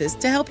resources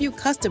to help you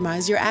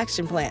customize your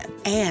action plan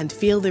and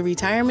feel the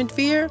retirement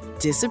fear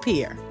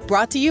disappear.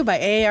 Brought to you by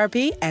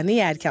AARP and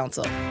the Ad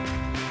Council.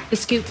 The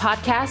Scoop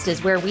Podcast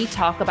is where we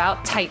talk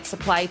about tight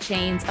supply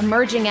chains,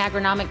 emerging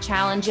agronomic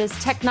challenges,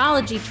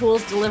 technology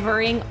tools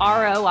delivering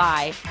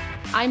ROI.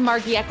 I'm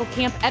Margie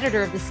Eckelkamp,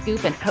 editor of The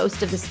Scoop and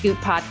host of The Scoop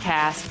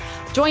Podcast.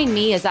 Join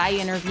me as I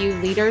interview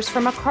leaders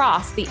from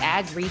across the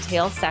ag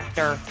retail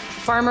sector.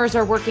 Farmers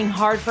are working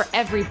hard for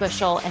every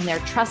bushel, and their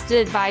trusted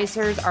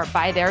advisors are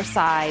by their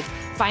side.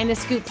 Find The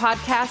Scoop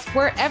Podcast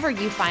wherever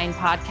you find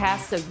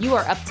podcasts so you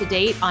are up to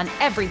date on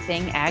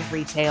everything ag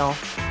retail.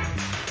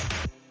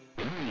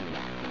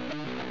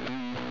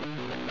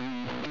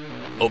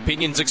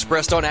 Opinions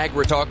expressed on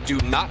AgriTalk do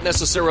not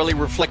necessarily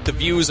reflect the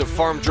views of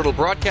Farm Journal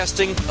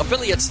Broadcasting,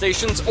 affiliate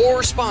stations,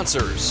 or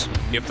sponsors.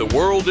 If the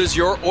world is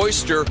your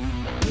oyster,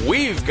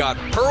 we've got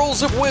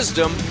pearls of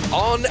wisdom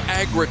on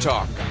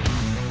AgriTalk.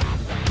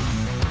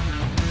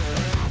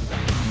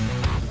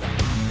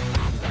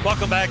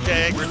 Welcome back to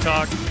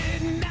AgriTalk.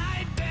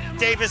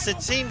 Davis,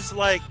 it seems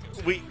like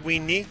we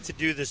need to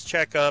do this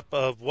checkup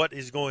of what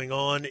is going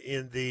on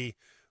in the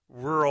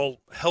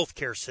rural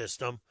healthcare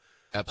system.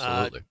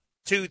 Absolutely.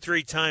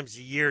 2-3 times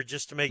a year,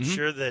 just to make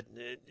sure that,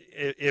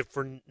 if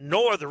for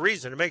no other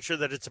reason, to make sure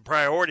that it's a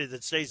priority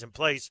that stays in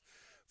place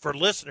for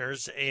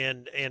listeners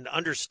and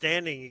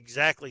understanding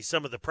exactly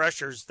some of the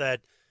pressures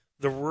that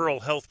the rural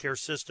healthcare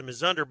system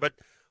is under, but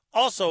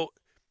also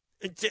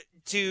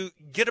to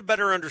get a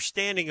better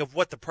understanding of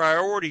what the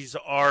priorities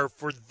are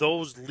for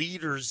those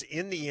leaders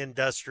in the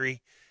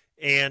industry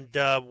and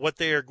what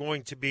they are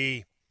going to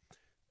be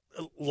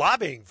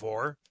lobbying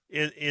for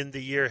in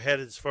the year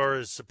ahead as far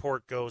as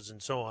support goes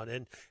and so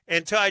on,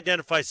 and to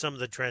identify some of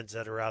the trends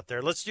that are out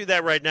there. Let's do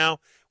that right now.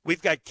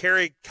 We've got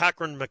Carrie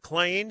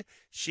Cochran-McLean.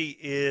 She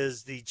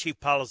is the Chief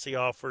Policy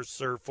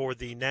Officer for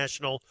the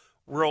National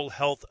Rural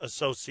Health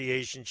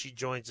Association. She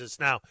joins us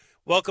now.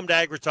 Welcome to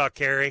AgriTalk,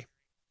 Carrie.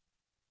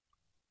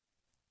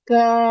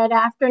 Good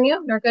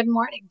afternoon or good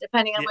morning,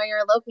 depending on where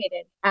you're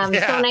located. So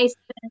nice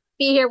to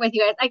be here with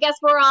you guys. I guess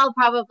we're all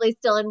probably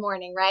still in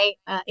morning, right?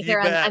 I'm here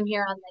on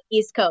the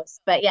East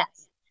Coast, but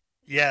yes.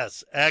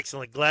 Yes,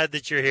 excellent. Glad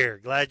that you're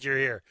here.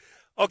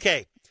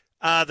 Okay,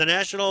 the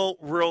National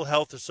Rural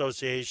Health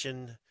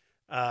Association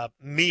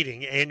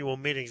annual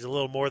meeting is a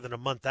little more than a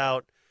month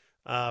out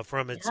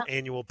from its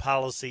annual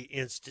Policy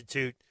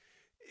Institute.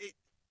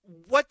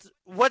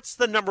 What's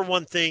the number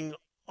one thing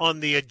on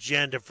the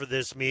agenda for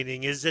this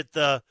meeting? Is it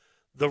the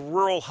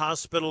rural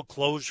hospital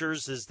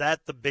closures? Is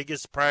that the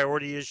biggest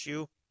priority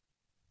issue?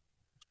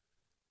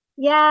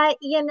 Yeah,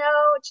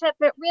 Chip,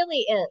 it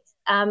really is.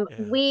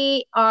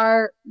 We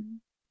are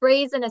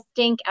raising a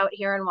stink out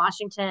here in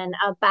Washington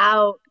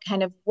about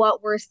kind of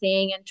what we're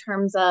seeing in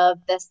terms of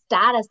the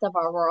status of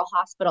our rural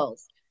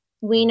hospitals.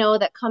 We know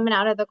that coming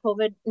out of the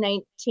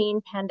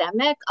COVID-19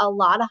 pandemic, a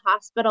lot of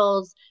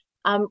hospitals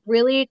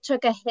really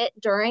took a hit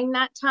during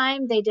that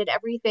time. They did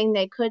everything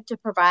they could to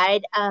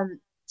provide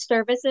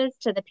services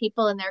to the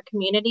people in their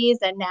communities,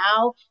 and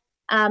now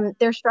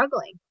they're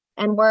struggling.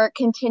 And we're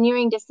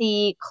continuing to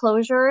see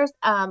closures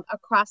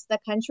across the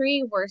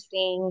country. We're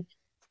seeing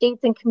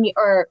states and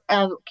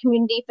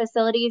community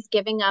facilities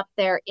giving up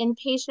their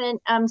inpatient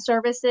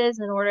services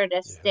in order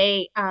to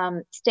stay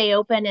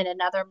open in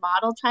another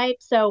model type.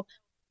 So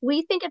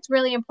we think it's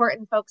really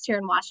important folks here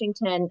in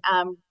Washington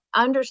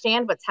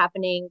understand what's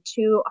happening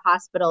to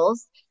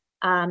hospitals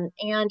and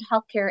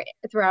healthcare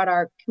throughout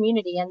our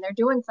community, and they're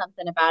doing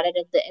something about it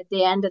at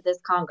the end of this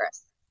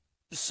Congress.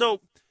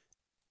 So,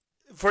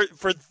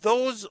 for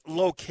those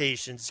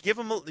locations, give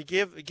them a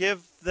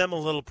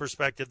little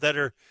perspective that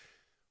are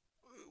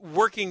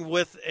working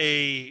with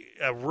a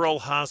rural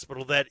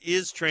hospital that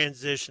is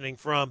transitioning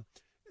from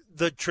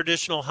the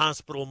traditional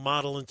hospital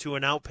model into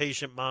an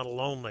outpatient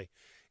model only.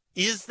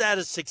 Is that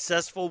a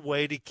successful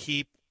way to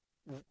keep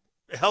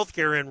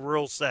healthcare in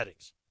rural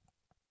settings?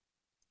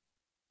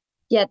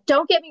 Yeah,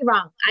 don't get me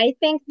wrong. I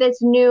think this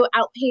new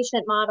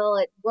outpatient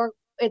model,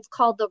 it's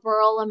called the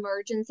Rural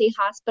Emergency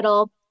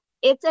Hospital.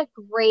 It's a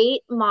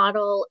great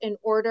model in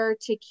order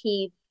to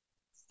keep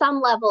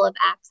some level of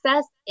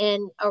access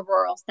in a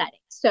rural setting.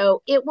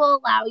 So it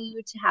will allow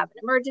you to have an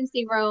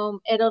emergency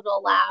room. It'll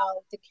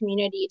allow the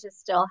community to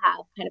still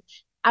have kind of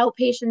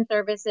outpatient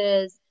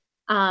services,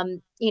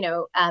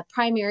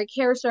 primary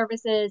care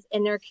services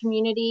in their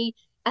community.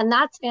 And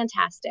that's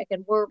fantastic.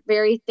 And we're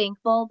very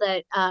thankful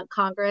that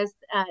Congress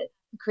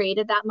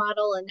created that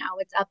model, and now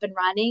it's up and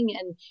running.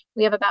 And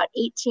we have about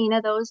 18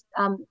 of those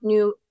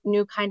new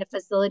kind of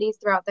facilities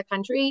throughout the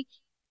country.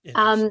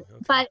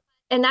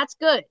 And that's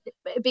good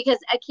because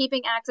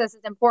keeping access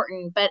is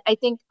important. But I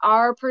think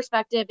our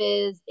perspective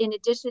is, in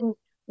addition,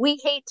 we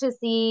hate to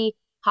see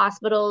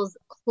hospitals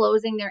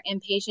closing their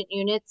inpatient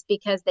units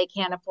because they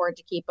can't afford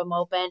to keep them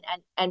open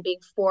and being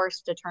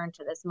forced to turn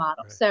to this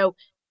model. Right. So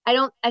I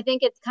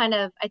think it's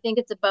a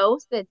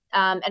both.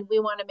 And we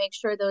want to make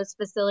sure those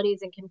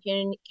facilities and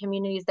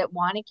communities that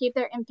want to keep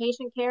their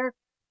inpatient care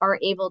are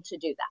able to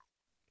do that.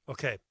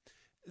 Okay.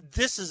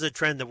 This is a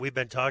trend that we've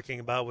been talking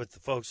about with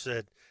the folks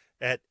at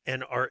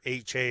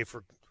NRHA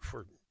for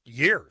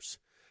years.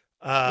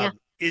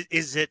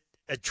 Is it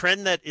a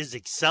trend that is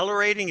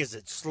accelerating? Is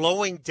it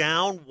slowing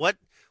down?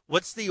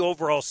 What's the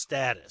overall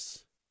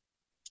status?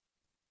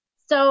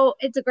 So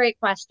it's a great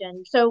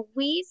question. So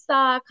we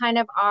saw kind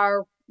of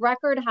our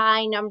record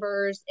high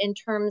numbers in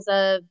terms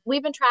of,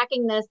 we've been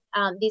tracking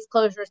these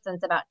closures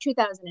since about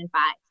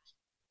 2005.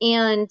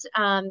 And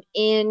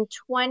in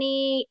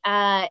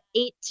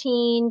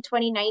 2018,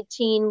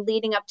 2019,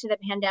 leading up to the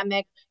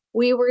pandemic,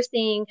 we were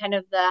seeing kind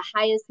of the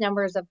highest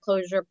numbers of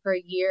closure per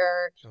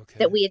year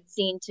that we had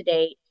seen to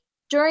date.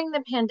 During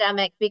the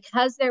pandemic,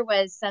 because there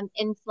was some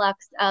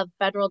influx of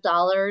federal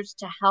dollars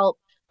to help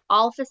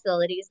all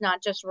facilities,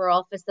 not just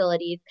rural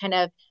facilities, kind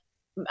of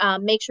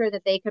make sure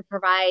that they could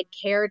provide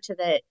care to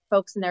the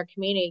folks in their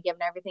community,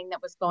 given everything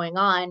that was going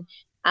on.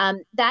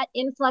 That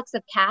influx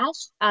of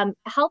cash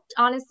helped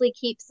honestly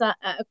keep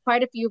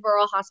quite a few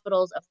rural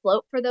hospitals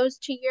afloat for those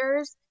 2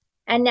 years.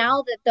 And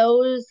now that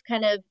those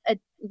kind of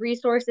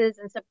resources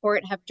and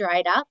support have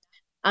dried up,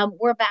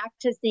 we're back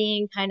to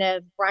seeing kind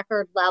of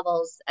record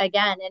levels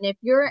again. And if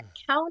you're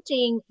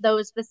counting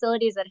those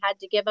facilities that had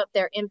to give up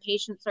their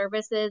inpatient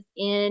services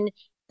in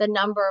the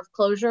number of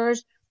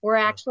closures, we're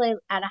actually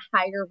at a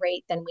higher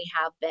rate than we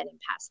have been in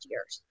past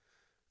years.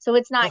 So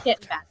it's not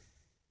getting better.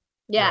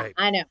 Yeah, right.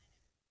 I know.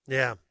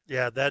 Yeah,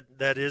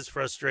 that is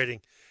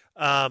frustrating.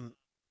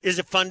 Is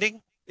it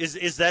funding?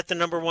 Is that the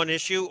number one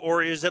issue,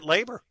 or is it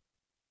labor?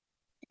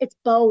 It's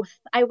both.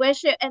 I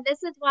wish it, and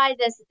this is why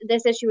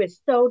this issue is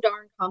so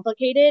darn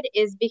complicated,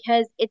 is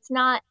because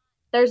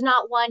there's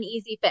not one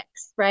easy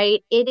fix,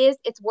 right?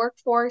 It's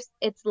workforce,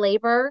 it's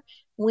labor.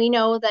 We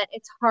know that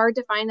it's hard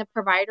to find the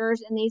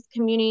providers in these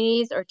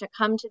communities or to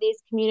come to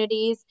these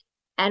communities.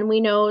 And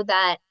we know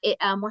that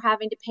we're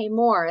having to pay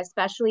more,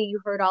 especially you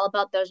heard all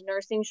about those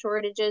nursing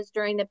shortages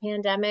during the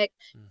pandemic.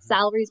 Mm-hmm.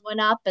 Salaries went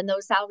up and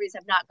those salaries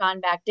have not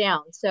gone back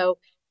down. So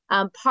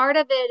part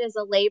of it is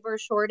a labor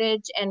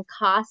shortage and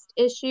cost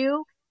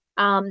issue.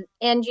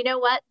 And you know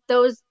what?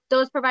 Those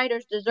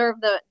providers deserve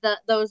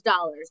those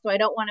dollars. So I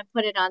don't want to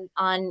put it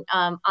on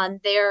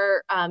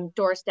their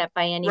doorstep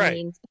by any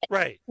means.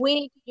 But we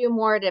need to do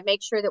more to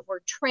make sure that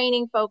we're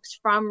training folks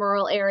from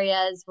rural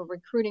areas, we're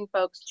recruiting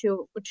folks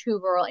to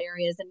rural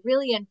areas, and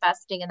really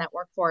investing in that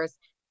workforce.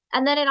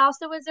 And then it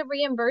also is a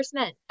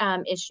reimbursement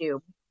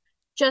issue.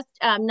 Just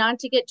not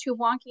to get too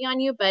wonky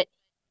on you, but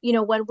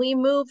when we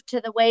move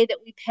to the way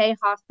that we pay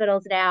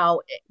hospitals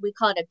now, we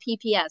call it a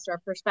PPS, or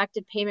a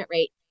prospective payment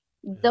rate.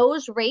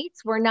 Those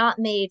rates were not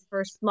made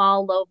for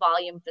small, low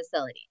volume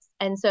facilities.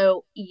 And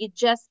so you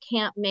just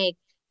can't make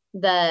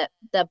the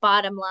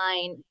bottom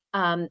line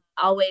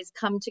always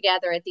come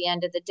together at the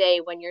end of the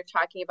day when you're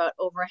talking about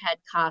overhead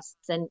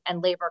costs and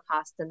labor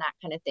costs and that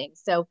kind of thing.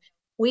 So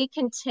we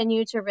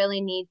continue to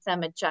really need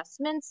some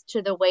adjustments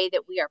to the way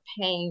that we are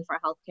paying for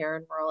healthcare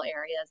in rural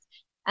areas.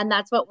 And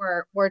that's what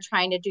we're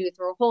trying to do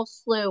through a whole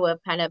slew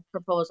of kind of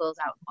proposals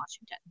out in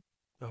Washington.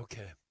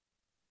 Okay.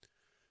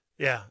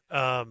 Yeah.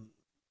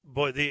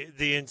 Boy,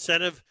 the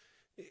incentive,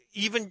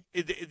 even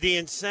the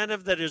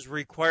incentive that is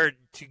required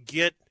to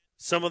get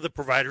some of the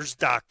providers,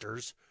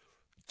 doctors,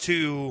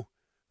 to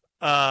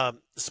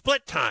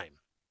split time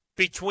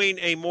between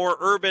a more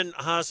urban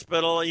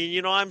hospital.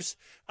 You know,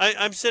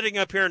 I'm sitting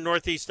up here in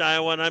Northeast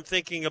Iowa, and I'm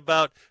thinking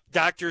about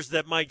doctors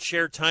that might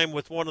share time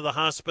with one of the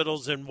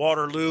hospitals in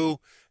Waterloo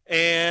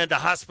and a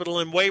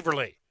hospital in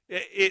Waverly.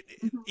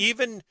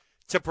 Even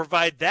to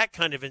provide that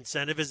kind of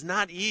incentive is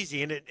not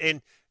easy, and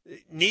it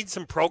needs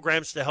some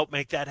programs to help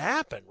make that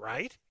happen,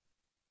 right?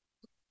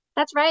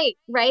 That's right.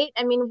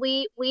 I mean,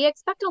 we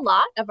expect a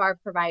lot of our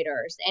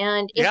providers,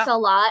 and it's a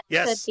lot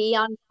to be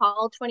on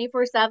call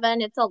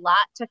 24/7. It's a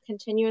lot to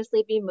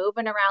continuously be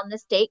moving around the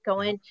state,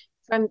 going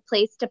from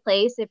place to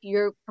place if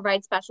you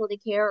provide specialty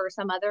care or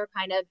some other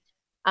kind of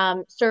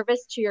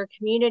service to your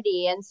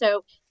community. And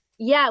so,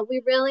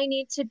 we really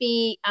need to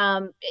be,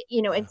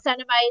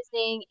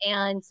 incentivizing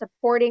and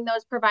supporting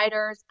those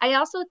providers. I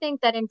also think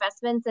that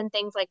investments in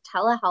things like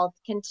telehealth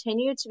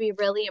continue to be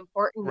really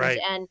important. Right.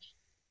 And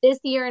this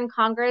year in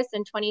Congress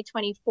in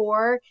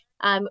 2024,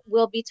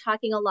 we'll be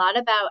talking a lot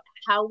about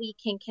how we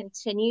can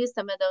continue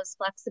some of those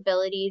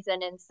flexibilities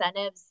and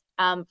incentives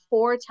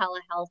for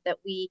telehealth that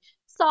we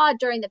saw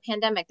during the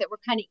pandemic that were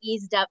kind of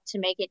eased up to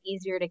make it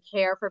easier to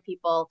care for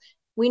people.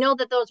 We know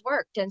that those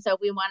worked, and so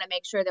we want to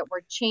make sure that we're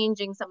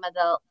changing some of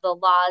the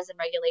laws and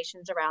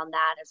regulations around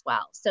that as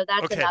well. So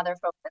that's another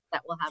focus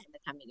that we'll have in the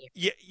coming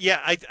year.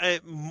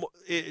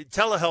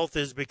 Telehealth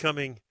is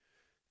becoming...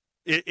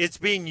 It's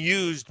being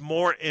used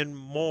more and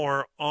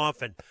more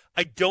often.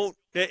 I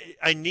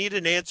need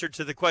an answer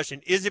to the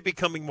question. Is it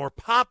becoming more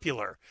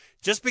popular?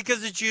 Just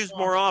because it's used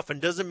more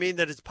often doesn't mean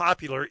that it's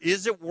popular.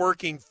 Is it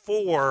working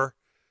for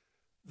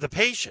the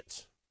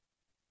patients?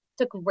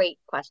 It's a great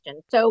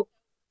question. So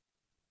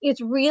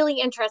it's really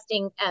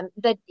interesting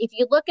that if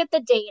you look at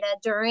the data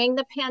during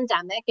the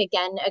pandemic,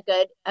 again,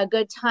 a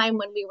good time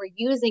when we were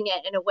using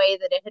it in a way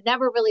that it had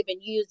never really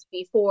been used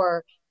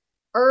before,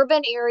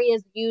 urban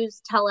areas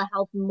use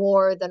telehealth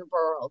more than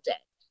rural did.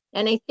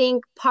 And I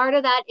think part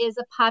of that is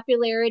a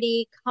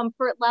popularity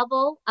comfort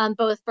level,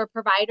 both for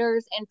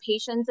providers and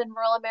patients in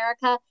rural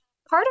America.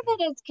 Part of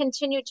it is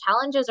continued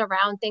challenges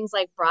around things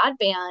like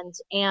broadband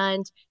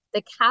and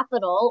the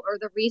capital or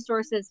the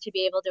resources to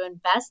be able to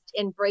invest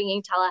in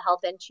bringing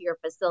telehealth into your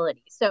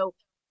facility. So,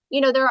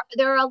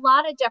 there are a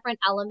lot of different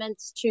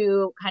elements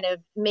to kind of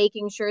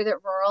making sure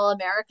that rural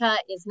America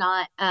is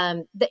not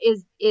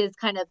is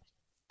kind of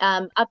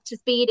up to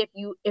speed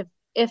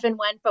if and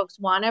when folks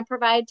want to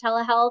provide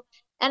telehealth.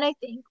 And I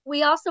think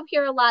we also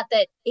hear a lot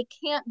that it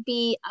can't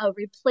be a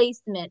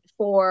replacement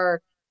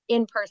for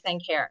in-person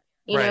care.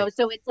 You know,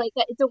 so it's like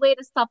it's a way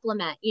to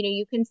supplement.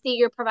 You can see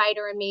your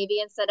provider, and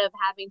maybe instead of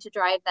having to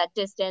drive that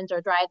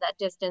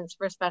distance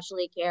for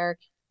specialty care,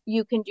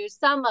 you can do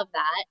some of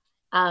that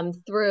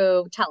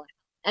through telehealth.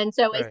 And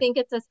so I think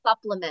it's a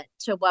supplement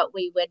to what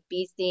we would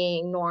be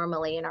seeing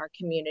normally in our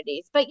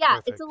communities. But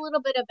it's a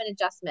little bit of an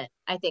adjustment,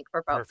 I think,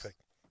 for folks.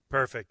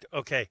 Perfect.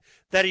 Okay.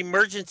 That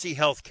emergency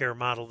healthcare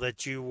model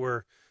that you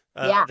were,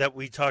 that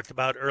we talked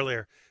about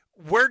earlier,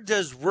 where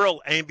does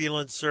rural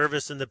ambulance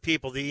service and the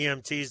people, the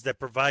EMTs that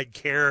provide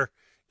care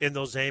in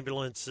those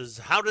ambulances,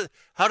 how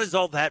does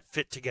all that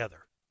fit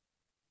together?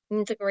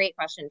 It's a great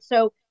question.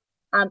 So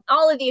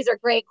all of these are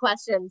great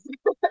questions.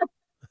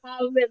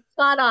 It's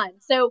spot on.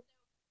 So,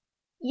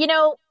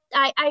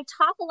 I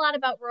talk a lot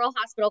about rural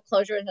hospital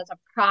closures as a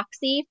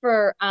proxy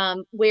for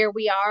where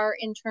we are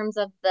in terms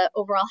of the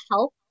overall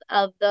health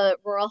of the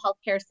rural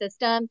healthcare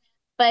system.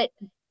 But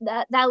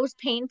those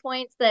pain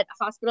points that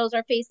hospitals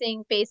are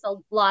facing face a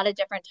lot of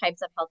different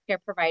types of healthcare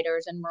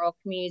providers in rural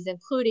communities,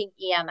 including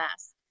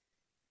EMS.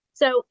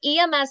 So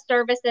EMS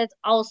services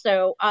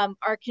also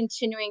are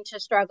continuing to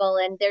struggle,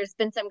 and there's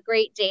been some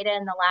great data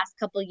in the last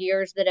couple of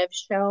years that have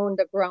shown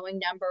the growing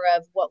number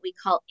of what we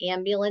call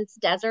ambulance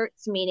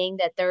deserts, meaning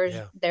that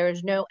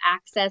there's no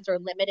access or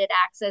limited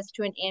access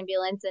to an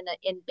ambulance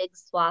in big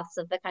swaths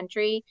of the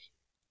country.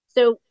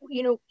 So,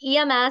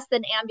 EMS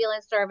and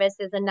ambulance service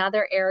is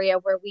another area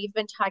where we've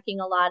been talking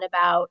a lot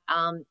about,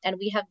 and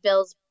we have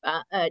bills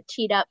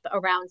teed up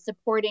around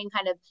supporting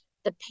kind of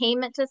the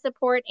payment to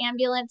support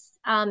ambulance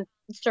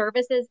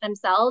services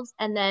themselves,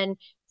 and then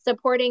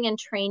supporting and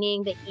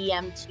training the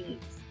EMTs.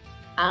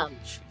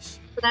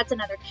 So that's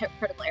another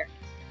critical area.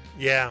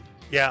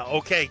 Yeah.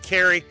 Okay,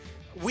 Carrie,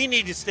 we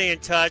need to stay in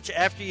touch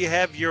after you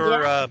have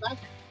your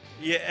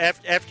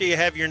after you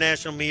have your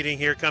national meeting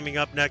here coming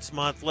up next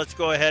month. Let's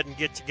go ahead and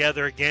get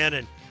together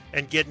again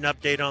and get an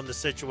update on the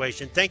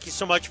situation. Thank you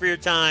so much for your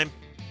time.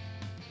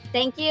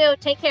 Thank you.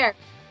 Take care.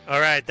 All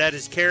right, that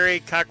is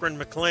Carrie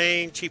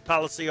Cochran-McLean, Chief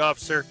Policy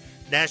Officer,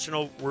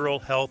 National Rural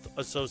Health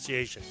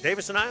Association.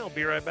 Davis and I will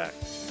be right back.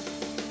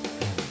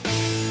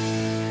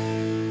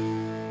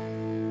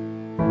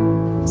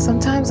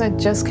 Sometimes I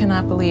just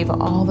cannot believe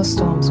all the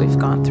storms we've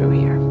gone through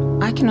here.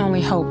 I can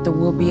only hope that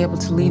we'll be able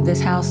to leave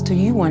this house to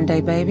you one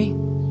day, baby.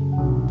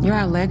 You're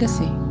our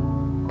legacy.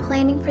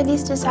 Planning for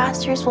these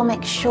disasters will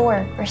make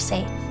sure we're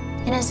safe,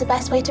 and is the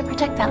best way to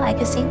protect that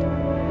legacy.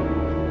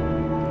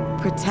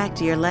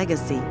 Protect your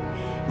legacy.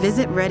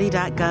 Visit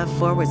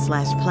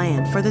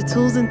ready.gov/plan for the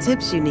tools and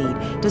tips you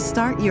need to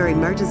start your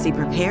emergency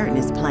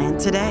preparedness plan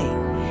today.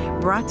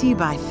 Brought to you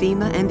by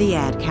FEMA and the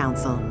Ad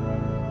Council.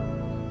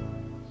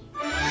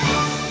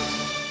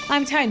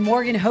 I'm Tyne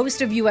Morgan,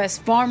 host of U.S.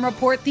 Farm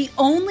Report, the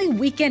only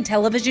weekend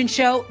television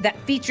show that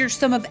features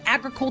some of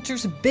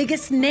agriculture's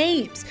biggest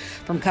names.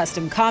 From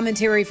custom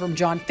commentary from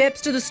John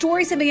Phipps to the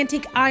stories of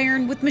Antique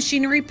Iron with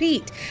Machinery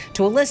Pete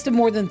to a list of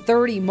more than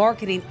 30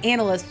 marketing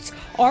analysts,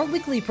 our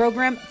weekly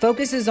program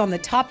focuses on the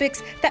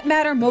topics that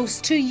matter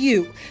most to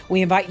you.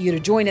 We invite you to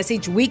join us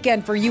each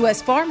weekend for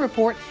U.S. Farm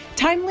Report,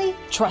 timely,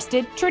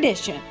 trusted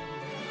tradition.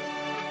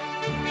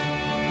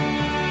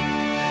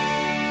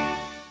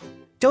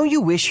 Don't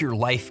you wish your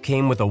life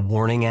came with a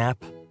warning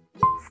app?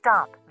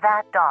 Stop.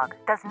 That dog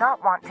does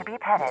not want to be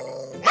petted.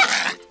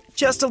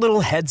 Just a little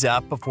heads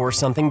up before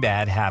something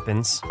bad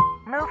happens.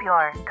 Move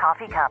your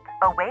coffee cup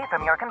away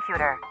from your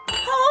computer.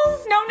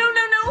 Oh,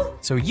 no.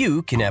 So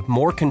you can have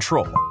more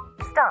control.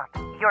 Stop.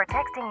 You're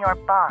texting your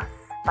boss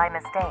by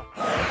mistake.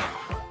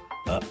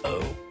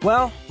 Uh-oh.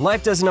 Well,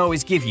 life doesn't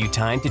always give you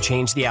time to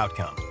change the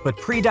outcome, but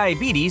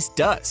prediabetes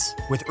does.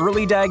 With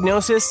early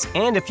diagnosis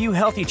and a few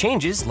healthy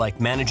changes like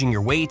managing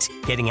your weight,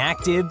 getting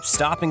active,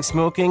 stopping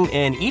smoking,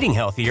 and eating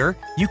healthier,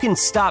 you can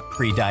stop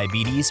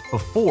prediabetes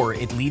before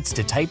it leads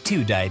to type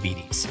 2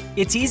 diabetes.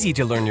 It's easy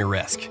to learn your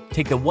risk.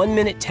 Take the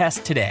 1-minute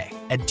test today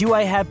at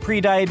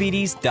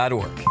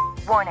doihaveprediabetes.org.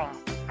 Warning.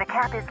 The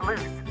cap is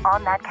loose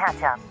on that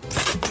ketchup.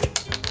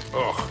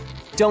 Ugh.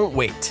 Don't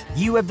wait.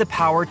 You have the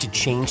power to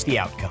change the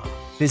outcome.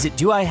 Visit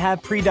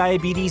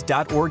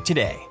doihaveprediabetes.org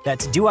today.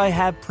 That's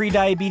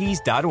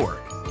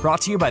doihaveprediabetes.org.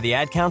 Brought to you by the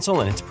Ad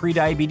Council and its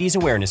prediabetes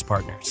awareness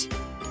partners.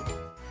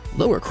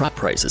 Lower crop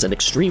prices and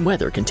extreme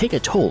weather can take a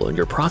toll on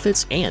your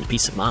profits and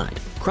peace of mind.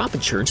 Crop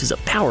insurance is a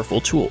powerful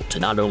tool to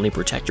not only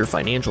protect your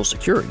financial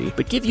security,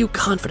 but give you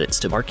confidence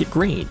to market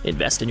grain,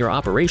 invest in your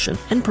operation,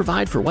 and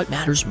provide for what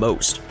matters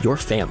most, your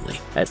family.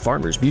 At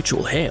Farmers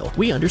Mutual Hail,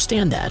 we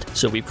understand that,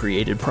 so we've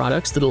created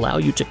products that allow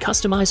you to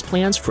customize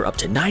plans for up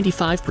to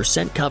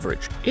 95%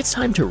 coverage. It's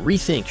time to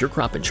rethink your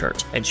crop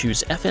insurance and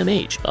choose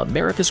FMH,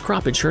 America's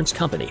crop insurance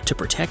company, to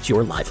protect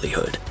your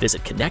livelihood.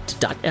 Visit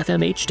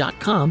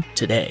connect.fmh.com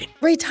today.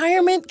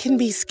 Retirement can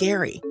be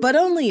scary, but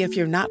only if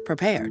you're not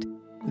prepared.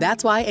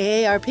 That's why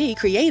AARP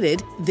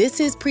created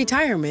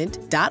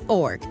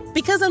thisispretirement.org.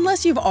 Because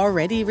unless you've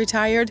already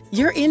retired,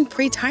 you're in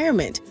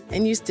pretirement,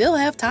 and you still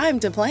have time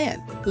to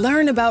plan.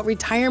 Learn about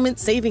retirement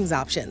savings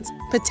options,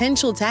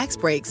 potential tax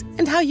breaks,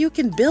 and how you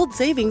can build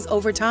savings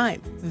over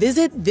time.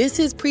 Visit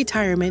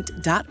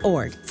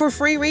thisispretirement.org for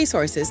free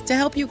resources to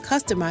help you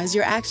customize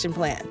your action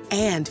plan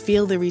and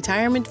feel the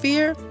retirement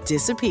fear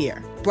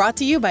disappear. Brought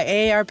to you by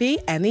AARP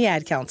and the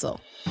Ad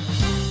Council.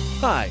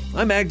 Hi,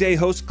 I'm Ag Day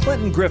host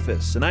Clinton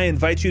Griffiths, and I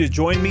invite you to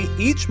join me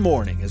each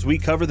morning as we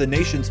cover the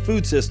nation's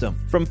food system,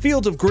 from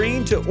fields of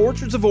green to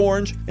orchards of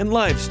orange and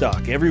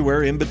livestock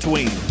everywhere in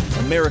between.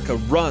 America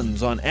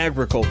runs on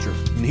agriculture,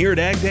 and here at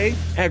Ag Day,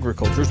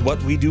 agriculture's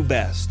what we do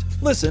best.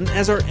 Listen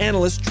as our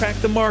analysts track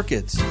the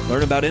markets,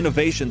 learn about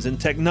innovations in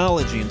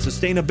technology and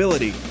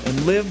sustainability,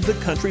 and live the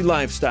country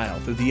lifestyle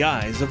through the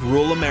eyes of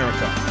rural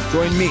America.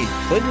 Join me,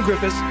 Clinton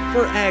Griffiths,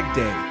 for Ag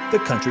Day, the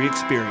country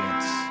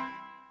experience.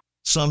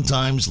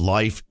 Sometimes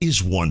life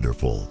is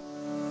wonderful,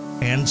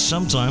 and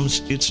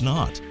sometimes it's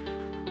not.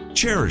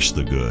 Cherish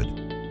the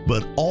good,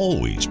 but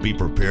always be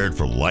prepared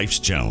for life's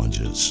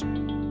challenges.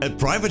 At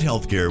Private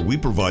Healthcare, we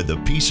provide the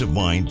peace of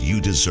mind you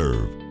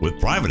deserve.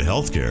 With Private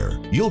Healthcare,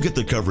 you'll get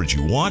the coverage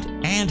you want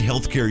and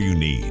healthcare you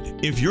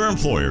need. If your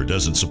employer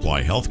doesn't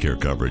supply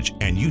healthcare coverage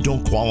and you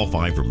don't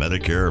qualify for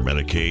Medicare or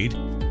Medicaid,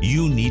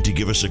 you need to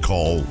give us a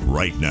call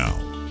right now.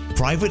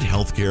 Private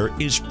Healthcare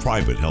is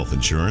private health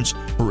insurance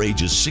for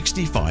ages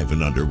 65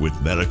 and under with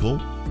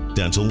medical,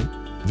 dental,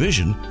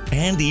 vision,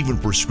 and even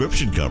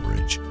prescription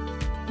coverage.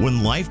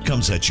 When life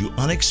comes at you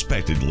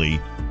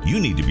unexpectedly, you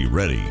need to be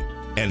ready,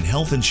 and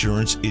health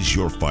insurance is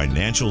your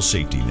financial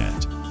safety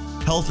net.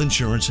 Health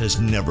insurance has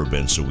never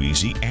been so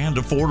easy and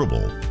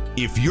affordable.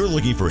 If you're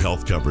looking for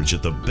health coverage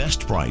at the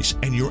best price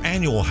and your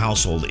annual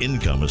household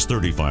income is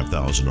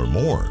 $35,000 or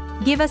more,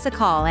 give us a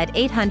call at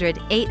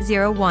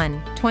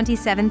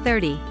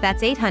 800-801-2730.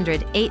 That's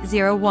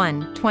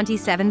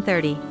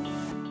 800-801-2730.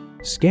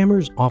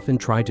 Scammers often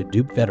try to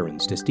dupe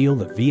veterans to steal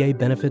the VA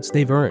benefits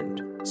they've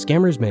earned.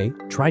 Scammers may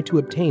try to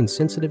obtain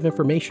sensitive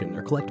information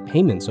or collect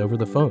payments over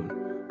the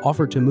phone,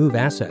 offer to move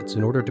assets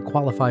in order to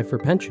qualify for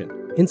pension,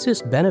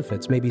 insist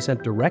benefits may be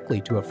sent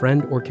directly to a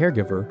friend or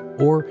caregiver,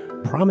 or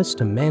promise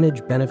to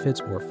manage benefits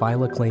or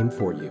file a claim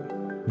for you.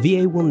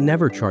 VA will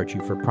never charge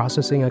you for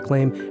processing a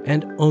claim,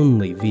 and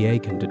only VA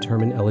can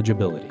determine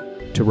eligibility.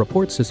 To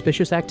report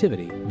suspicious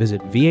activity,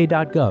 visit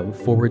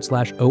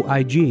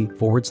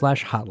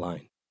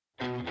va.gov/OIG/hotline.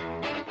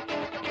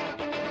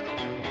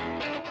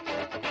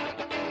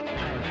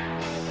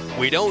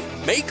 We don't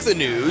make the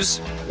news,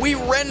 we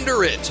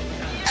render it.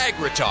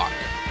 AgriTalk.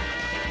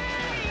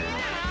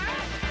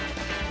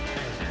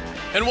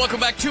 And welcome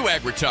back to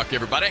AgriTalk,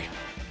 everybody.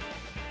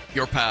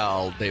 Your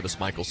pal Davis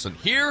Michelson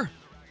here.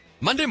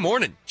 Monday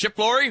morning. Chip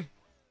Flory?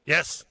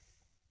 Yes.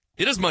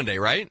 It is Monday,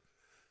 right?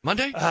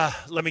 Monday?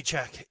 Let me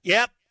check.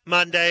 Yep,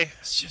 Monday.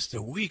 It's just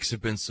the weeks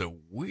have been so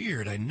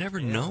weird. I never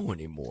know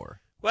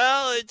anymore.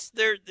 Well, it's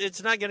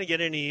not going to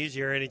get any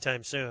easier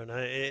anytime soon.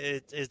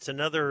 It's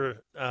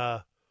another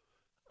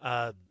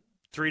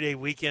 3-day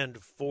weekend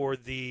for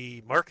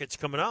the markets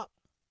coming up.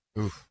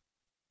 Oof.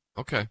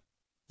 Okay.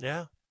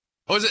 Yeah.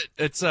 Oh, is it?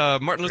 It's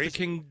Martin Luther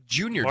King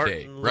Jr. Day,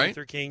 right? Martin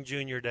Luther King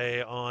Jr.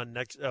 Day on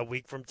next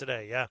week from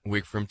today. Yeah.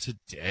 Week from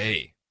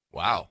today.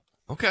 Wow.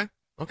 Okay.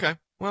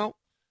 Well,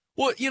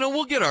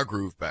 we'll get our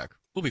groove back.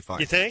 We'll be fine.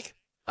 You think?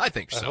 I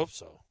think so. I hope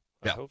so.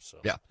 Yeah. I hope so.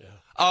 Yeah.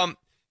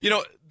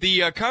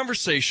 The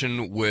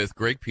conversation with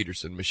Greg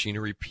Peterson,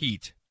 Machinery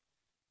Pete,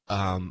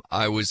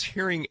 I was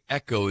hearing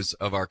echoes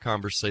of our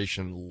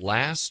conversation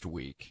last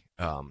week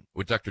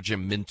with Dr.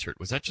 Jim Mintert.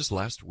 Was that just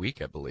last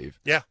week, I believe?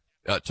 Yeah.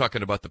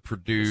 Talking about the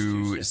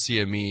Purdue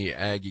CME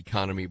Ag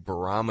Economy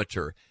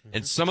Barometer. Mm-hmm.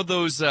 And some of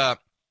those, the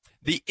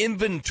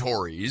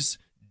inventories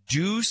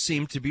do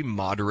seem to be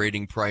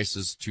moderating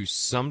prices to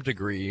some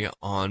degree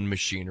on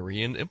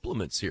machinery and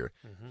implements here.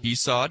 Mm-hmm. He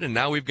saw it, and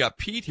now we've got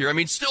Pete here. I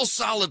mean, still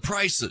solid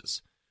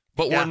prices.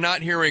 But we're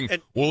not hearing,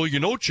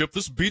 Chip,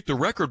 this beat the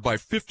record by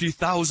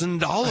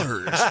 $50,000.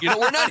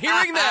 We're not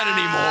hearing that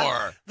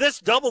anymore. This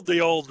doubled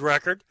the old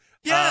record.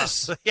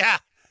 Yes. Yeah,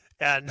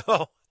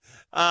 no.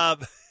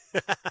 And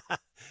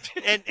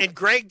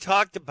Greg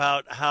talked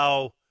about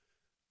how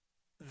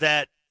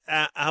the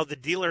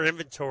dealer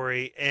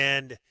inventory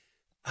and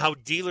how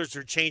dealers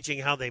are changing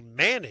how they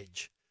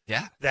manage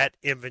that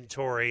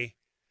inventory,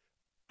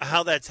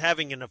 how that's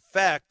having an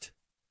effect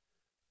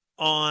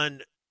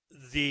on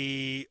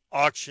the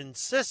auction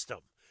system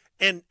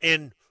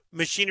and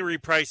machinery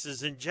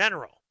prices in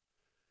general.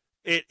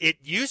 It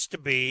used to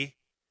be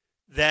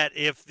that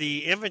if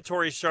the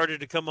inventory started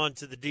to come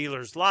onto the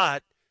dealer's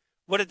lot,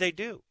 what did they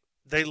do?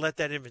 They let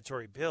that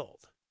inventory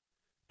build,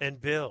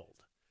 and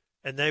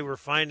they were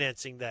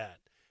financing that.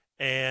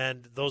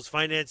 And those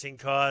financing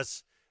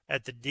costs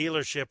at the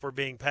dealership were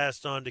being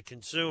passed on to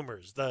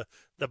consumers, the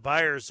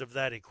buyers of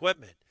that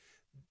equipment.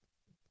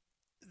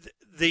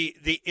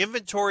 The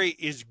inventory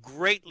is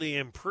greatly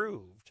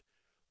improved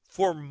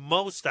for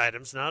most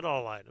items, not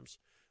all items,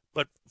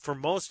 but for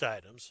most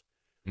items.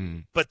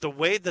 Mm. But the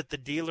way that the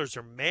dealers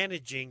are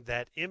managing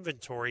that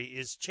inventory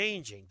is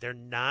changing. They're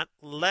not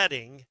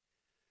letting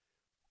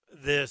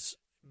this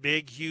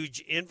big, huge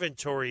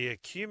inventory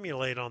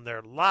accumulate on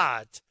their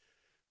lot.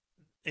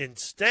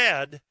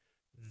 Instead,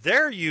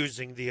 they're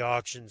using the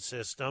auction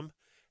system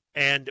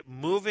and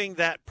moving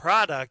that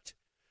product,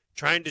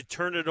 trying to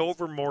turn it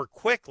over more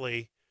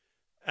quickly,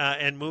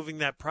 and moving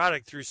that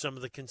product through some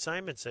of the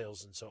consignment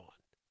sales and so on.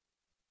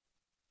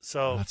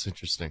 So that's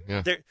interesting.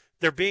 Yeah,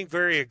 they're being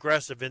very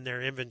aggressive in their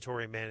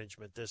inventory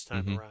management this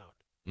time around.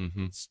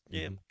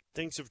 Mm-hmm.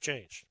 Things have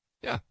changed.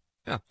 Yeah.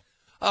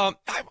 I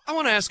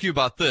want to ask you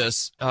about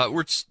this.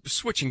 We're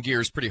switching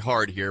gears pretty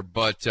hard here,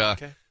 but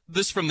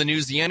this from the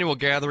news. The annual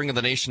gathering of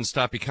the nation's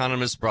top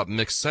economists brought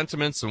mixed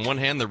sentiments. On one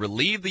hand, they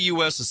relieved the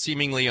U.S. is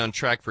seemingly on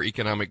track for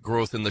economic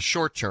growth in the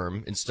short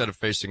term instead of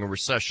facing a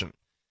recession.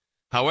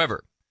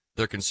 However,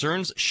 their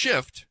concerns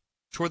shift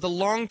toward the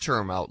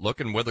long-term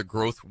outlook and whether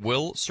growth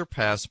will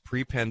surpass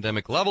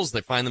pre-pandemic levels. They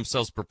find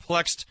themselves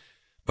perplexed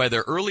by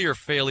their earlier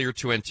failure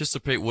to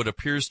anticipate what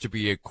appears to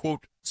be a,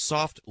 quote,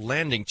 soft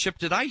landing. Chip,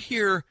 did I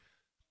hear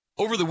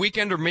over the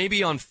weekend or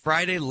maybe on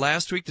Friday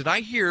last week, did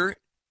I hear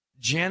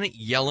Janet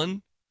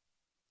Yellen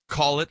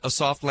call it a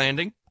soft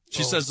landing?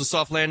 She says the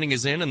soft landing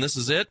is in and this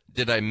is it.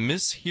 Did I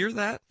mishear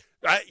that?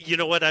 You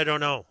know what? I don't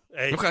know.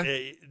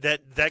 Okay.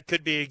 That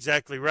could be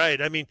exactly right.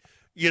 I mean,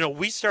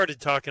 we started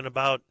talking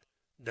about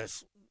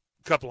this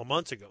a couple of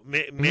months ago,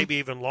 maybe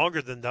even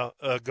longer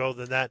ago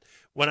than that,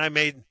 when I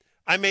made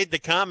the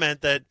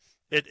comment that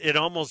it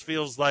almost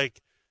feels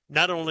like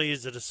not only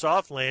is it a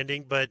soft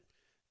landing, but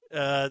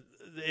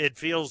it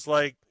feels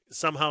like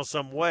somehow,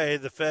 some way,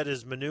 the Fed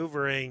is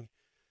maneuvering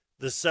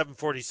the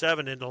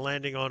 747 into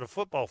landing on a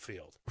football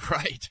field.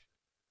 Right.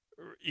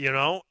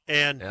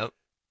 And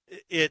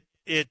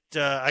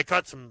I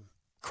caught some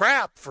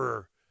crap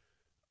for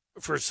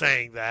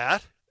saying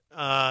that.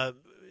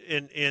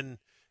 And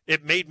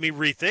it made me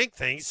rethink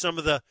things. Some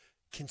of the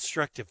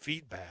constructive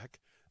feedback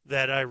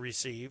that I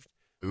received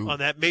on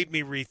that made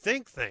me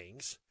rethink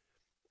things.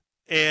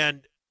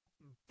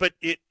 But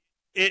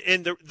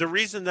the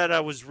reason that I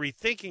was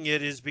rethinking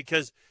it is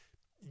because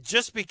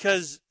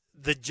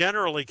the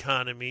general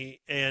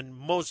economy and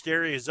most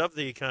areas of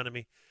the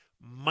economy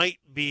might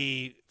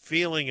be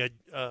feeling a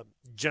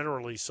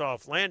generally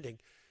soft landing,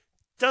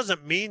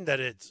 doesn't mean that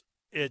it's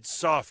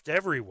soft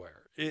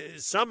everywhere.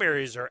 Some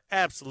areas are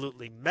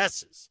absolutely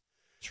messes.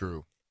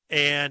 True.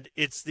 And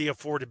it's the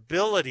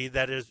affordability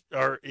that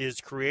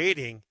is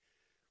creating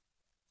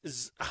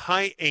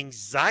high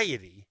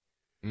anxiety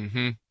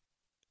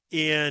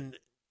in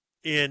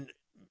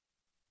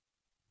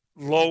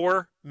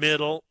lower,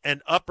 middle,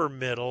 and upper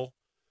middle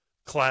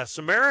class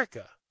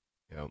America.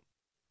 Yep.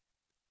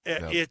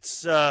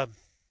 It's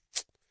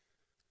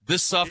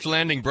this soft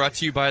landing brought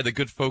to you by the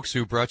good folks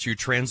who brought you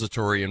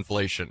transitory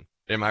inflation.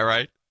 Am I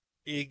right?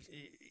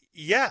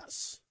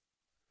 Yes.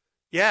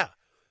 Yeah.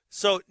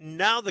 So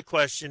now the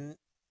question,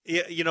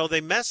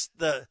 they messed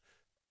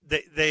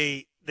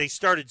they they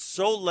started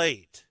so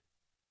late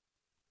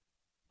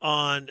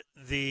on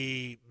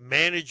the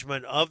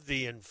management of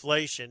the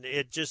inflation.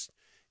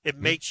 It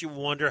makes you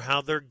wonder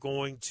how they're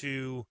going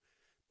to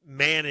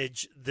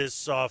manage this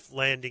soft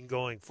landing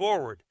going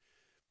forward.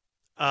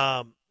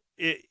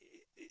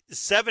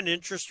 7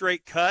 interest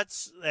rate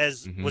cuts,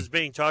 as was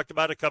being talked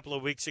about a couple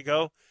of weeks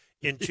ago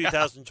in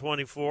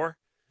 2024.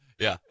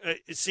 Yeah.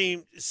 It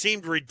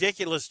seemed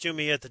ridiculous to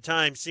me at the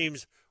time,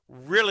 seems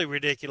really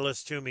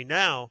ridiculous to me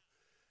now,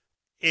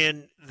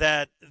 in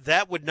that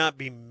would not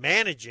be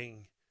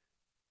managing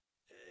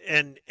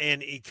an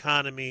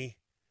economy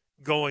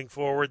going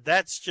forward.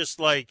 That's just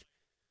like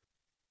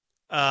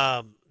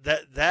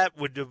that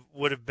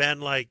would have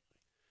been like,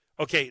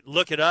 okay,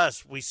 look at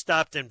us, we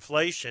stopped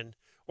inflation,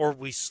 or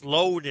we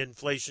slowed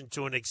inflation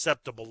to an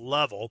acceptable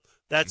level.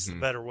 That's the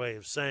better way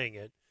of saying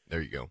it.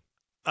 There you go.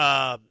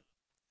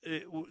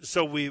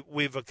 So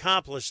we've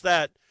accomplished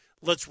that.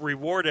 Let's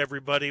reward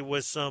everybody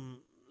with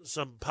some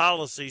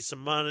policy,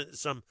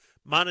 some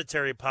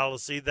monetary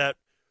policy that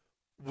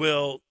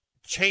will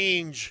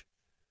change,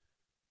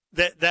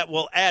 that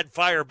will add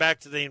fire back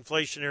to the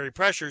inflationary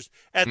pressures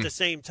at the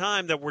same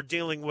time that we're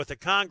dealing with a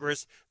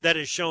Congress that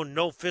has shown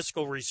no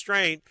fiscal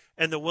restraint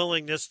and the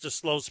willingness to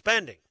slow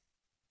spending.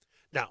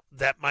 Now,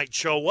 that might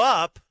show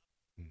up,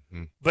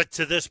 but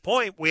to this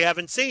point, we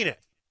haven't seen it.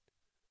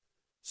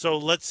 So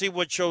let's see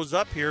what shows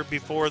up here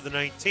before the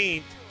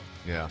 19th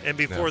and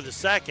before the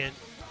 2nd,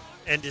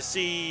 and to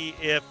see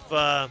if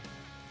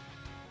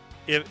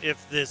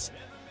this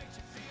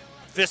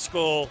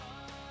fiscal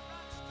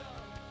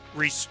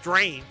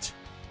restraint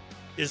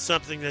is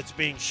something that's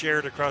being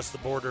shared across the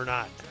board or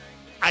not.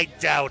 I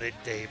doubt it,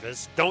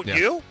 Davis. Don't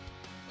you?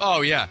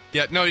 Oh, yeah.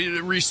 Yeah, no,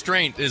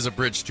 restraint is a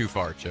bridge too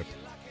far, Chip.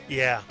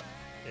 Yeah.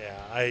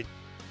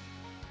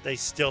 They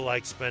still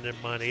like spending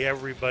money.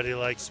 Everybody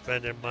likes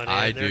spending money.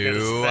 I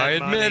do. I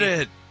admit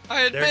it.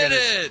 I admit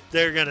it.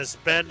 They're going to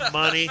spend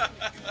money.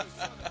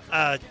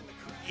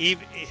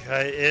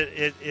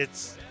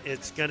 It's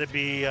going to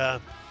be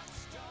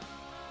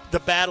the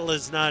battle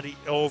is not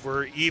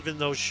over, even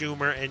though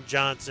Schumer and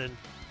Johnson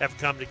have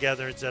come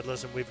together and said,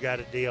 listen, we've got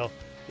a deal.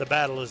 The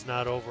battle is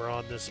not over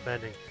on this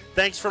spending.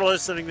 Thanks for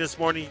listening this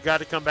morning. You got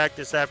to come back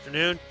this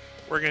afternoon.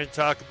 We're going to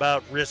talk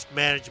about risk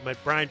management.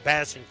 Brian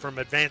Bassing from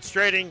Advanced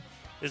Trading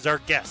is our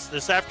guest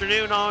this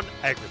afternoon on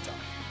AgriTalk.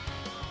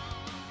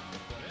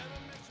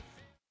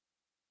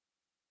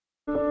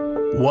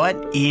 What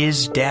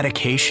is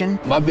dedication?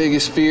 My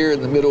biggest fear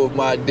in the middle of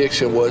my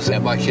addiction was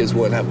that my kids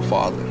wouldn't have a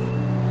father.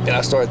 And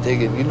I started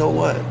thinking, you know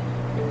what?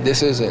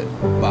 This isn't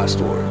my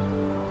story.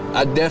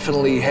 I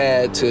definitely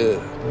had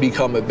to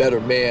become a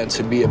better man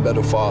to be a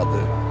better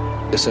father.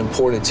 It's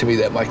important to me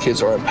that my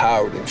kids are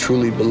empowered and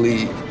truly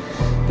believe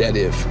that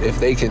if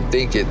they can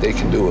think it, they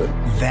can do it.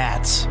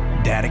 That's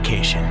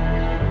dedication.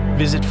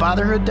 Visit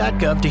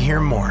fatherhood.gov to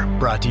hear more.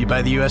 Brought to you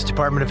by the U.S.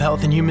 Department of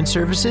Health and Human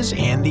Services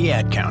and the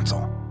Ad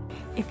Council.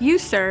 If you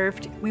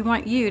served, we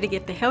want you to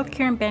get the health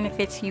care and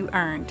benefits you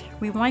earned.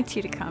 We want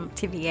you to come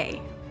to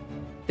VA.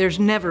 There's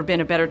never been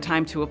a better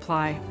time to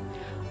apply.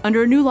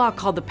 Under a new law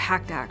called the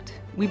PACT Act,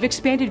 we've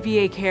expanded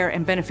VA care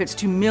and benefits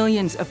to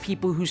millions of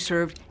people who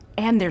served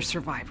and their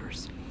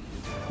survivors.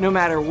 No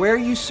matter where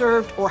you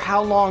served or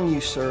how long you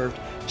served,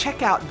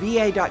 check out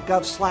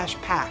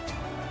va.gov/PACT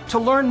to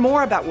learn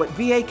more about what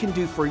VA can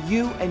do for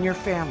you and your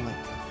family.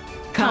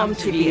 Come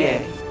to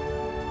VA.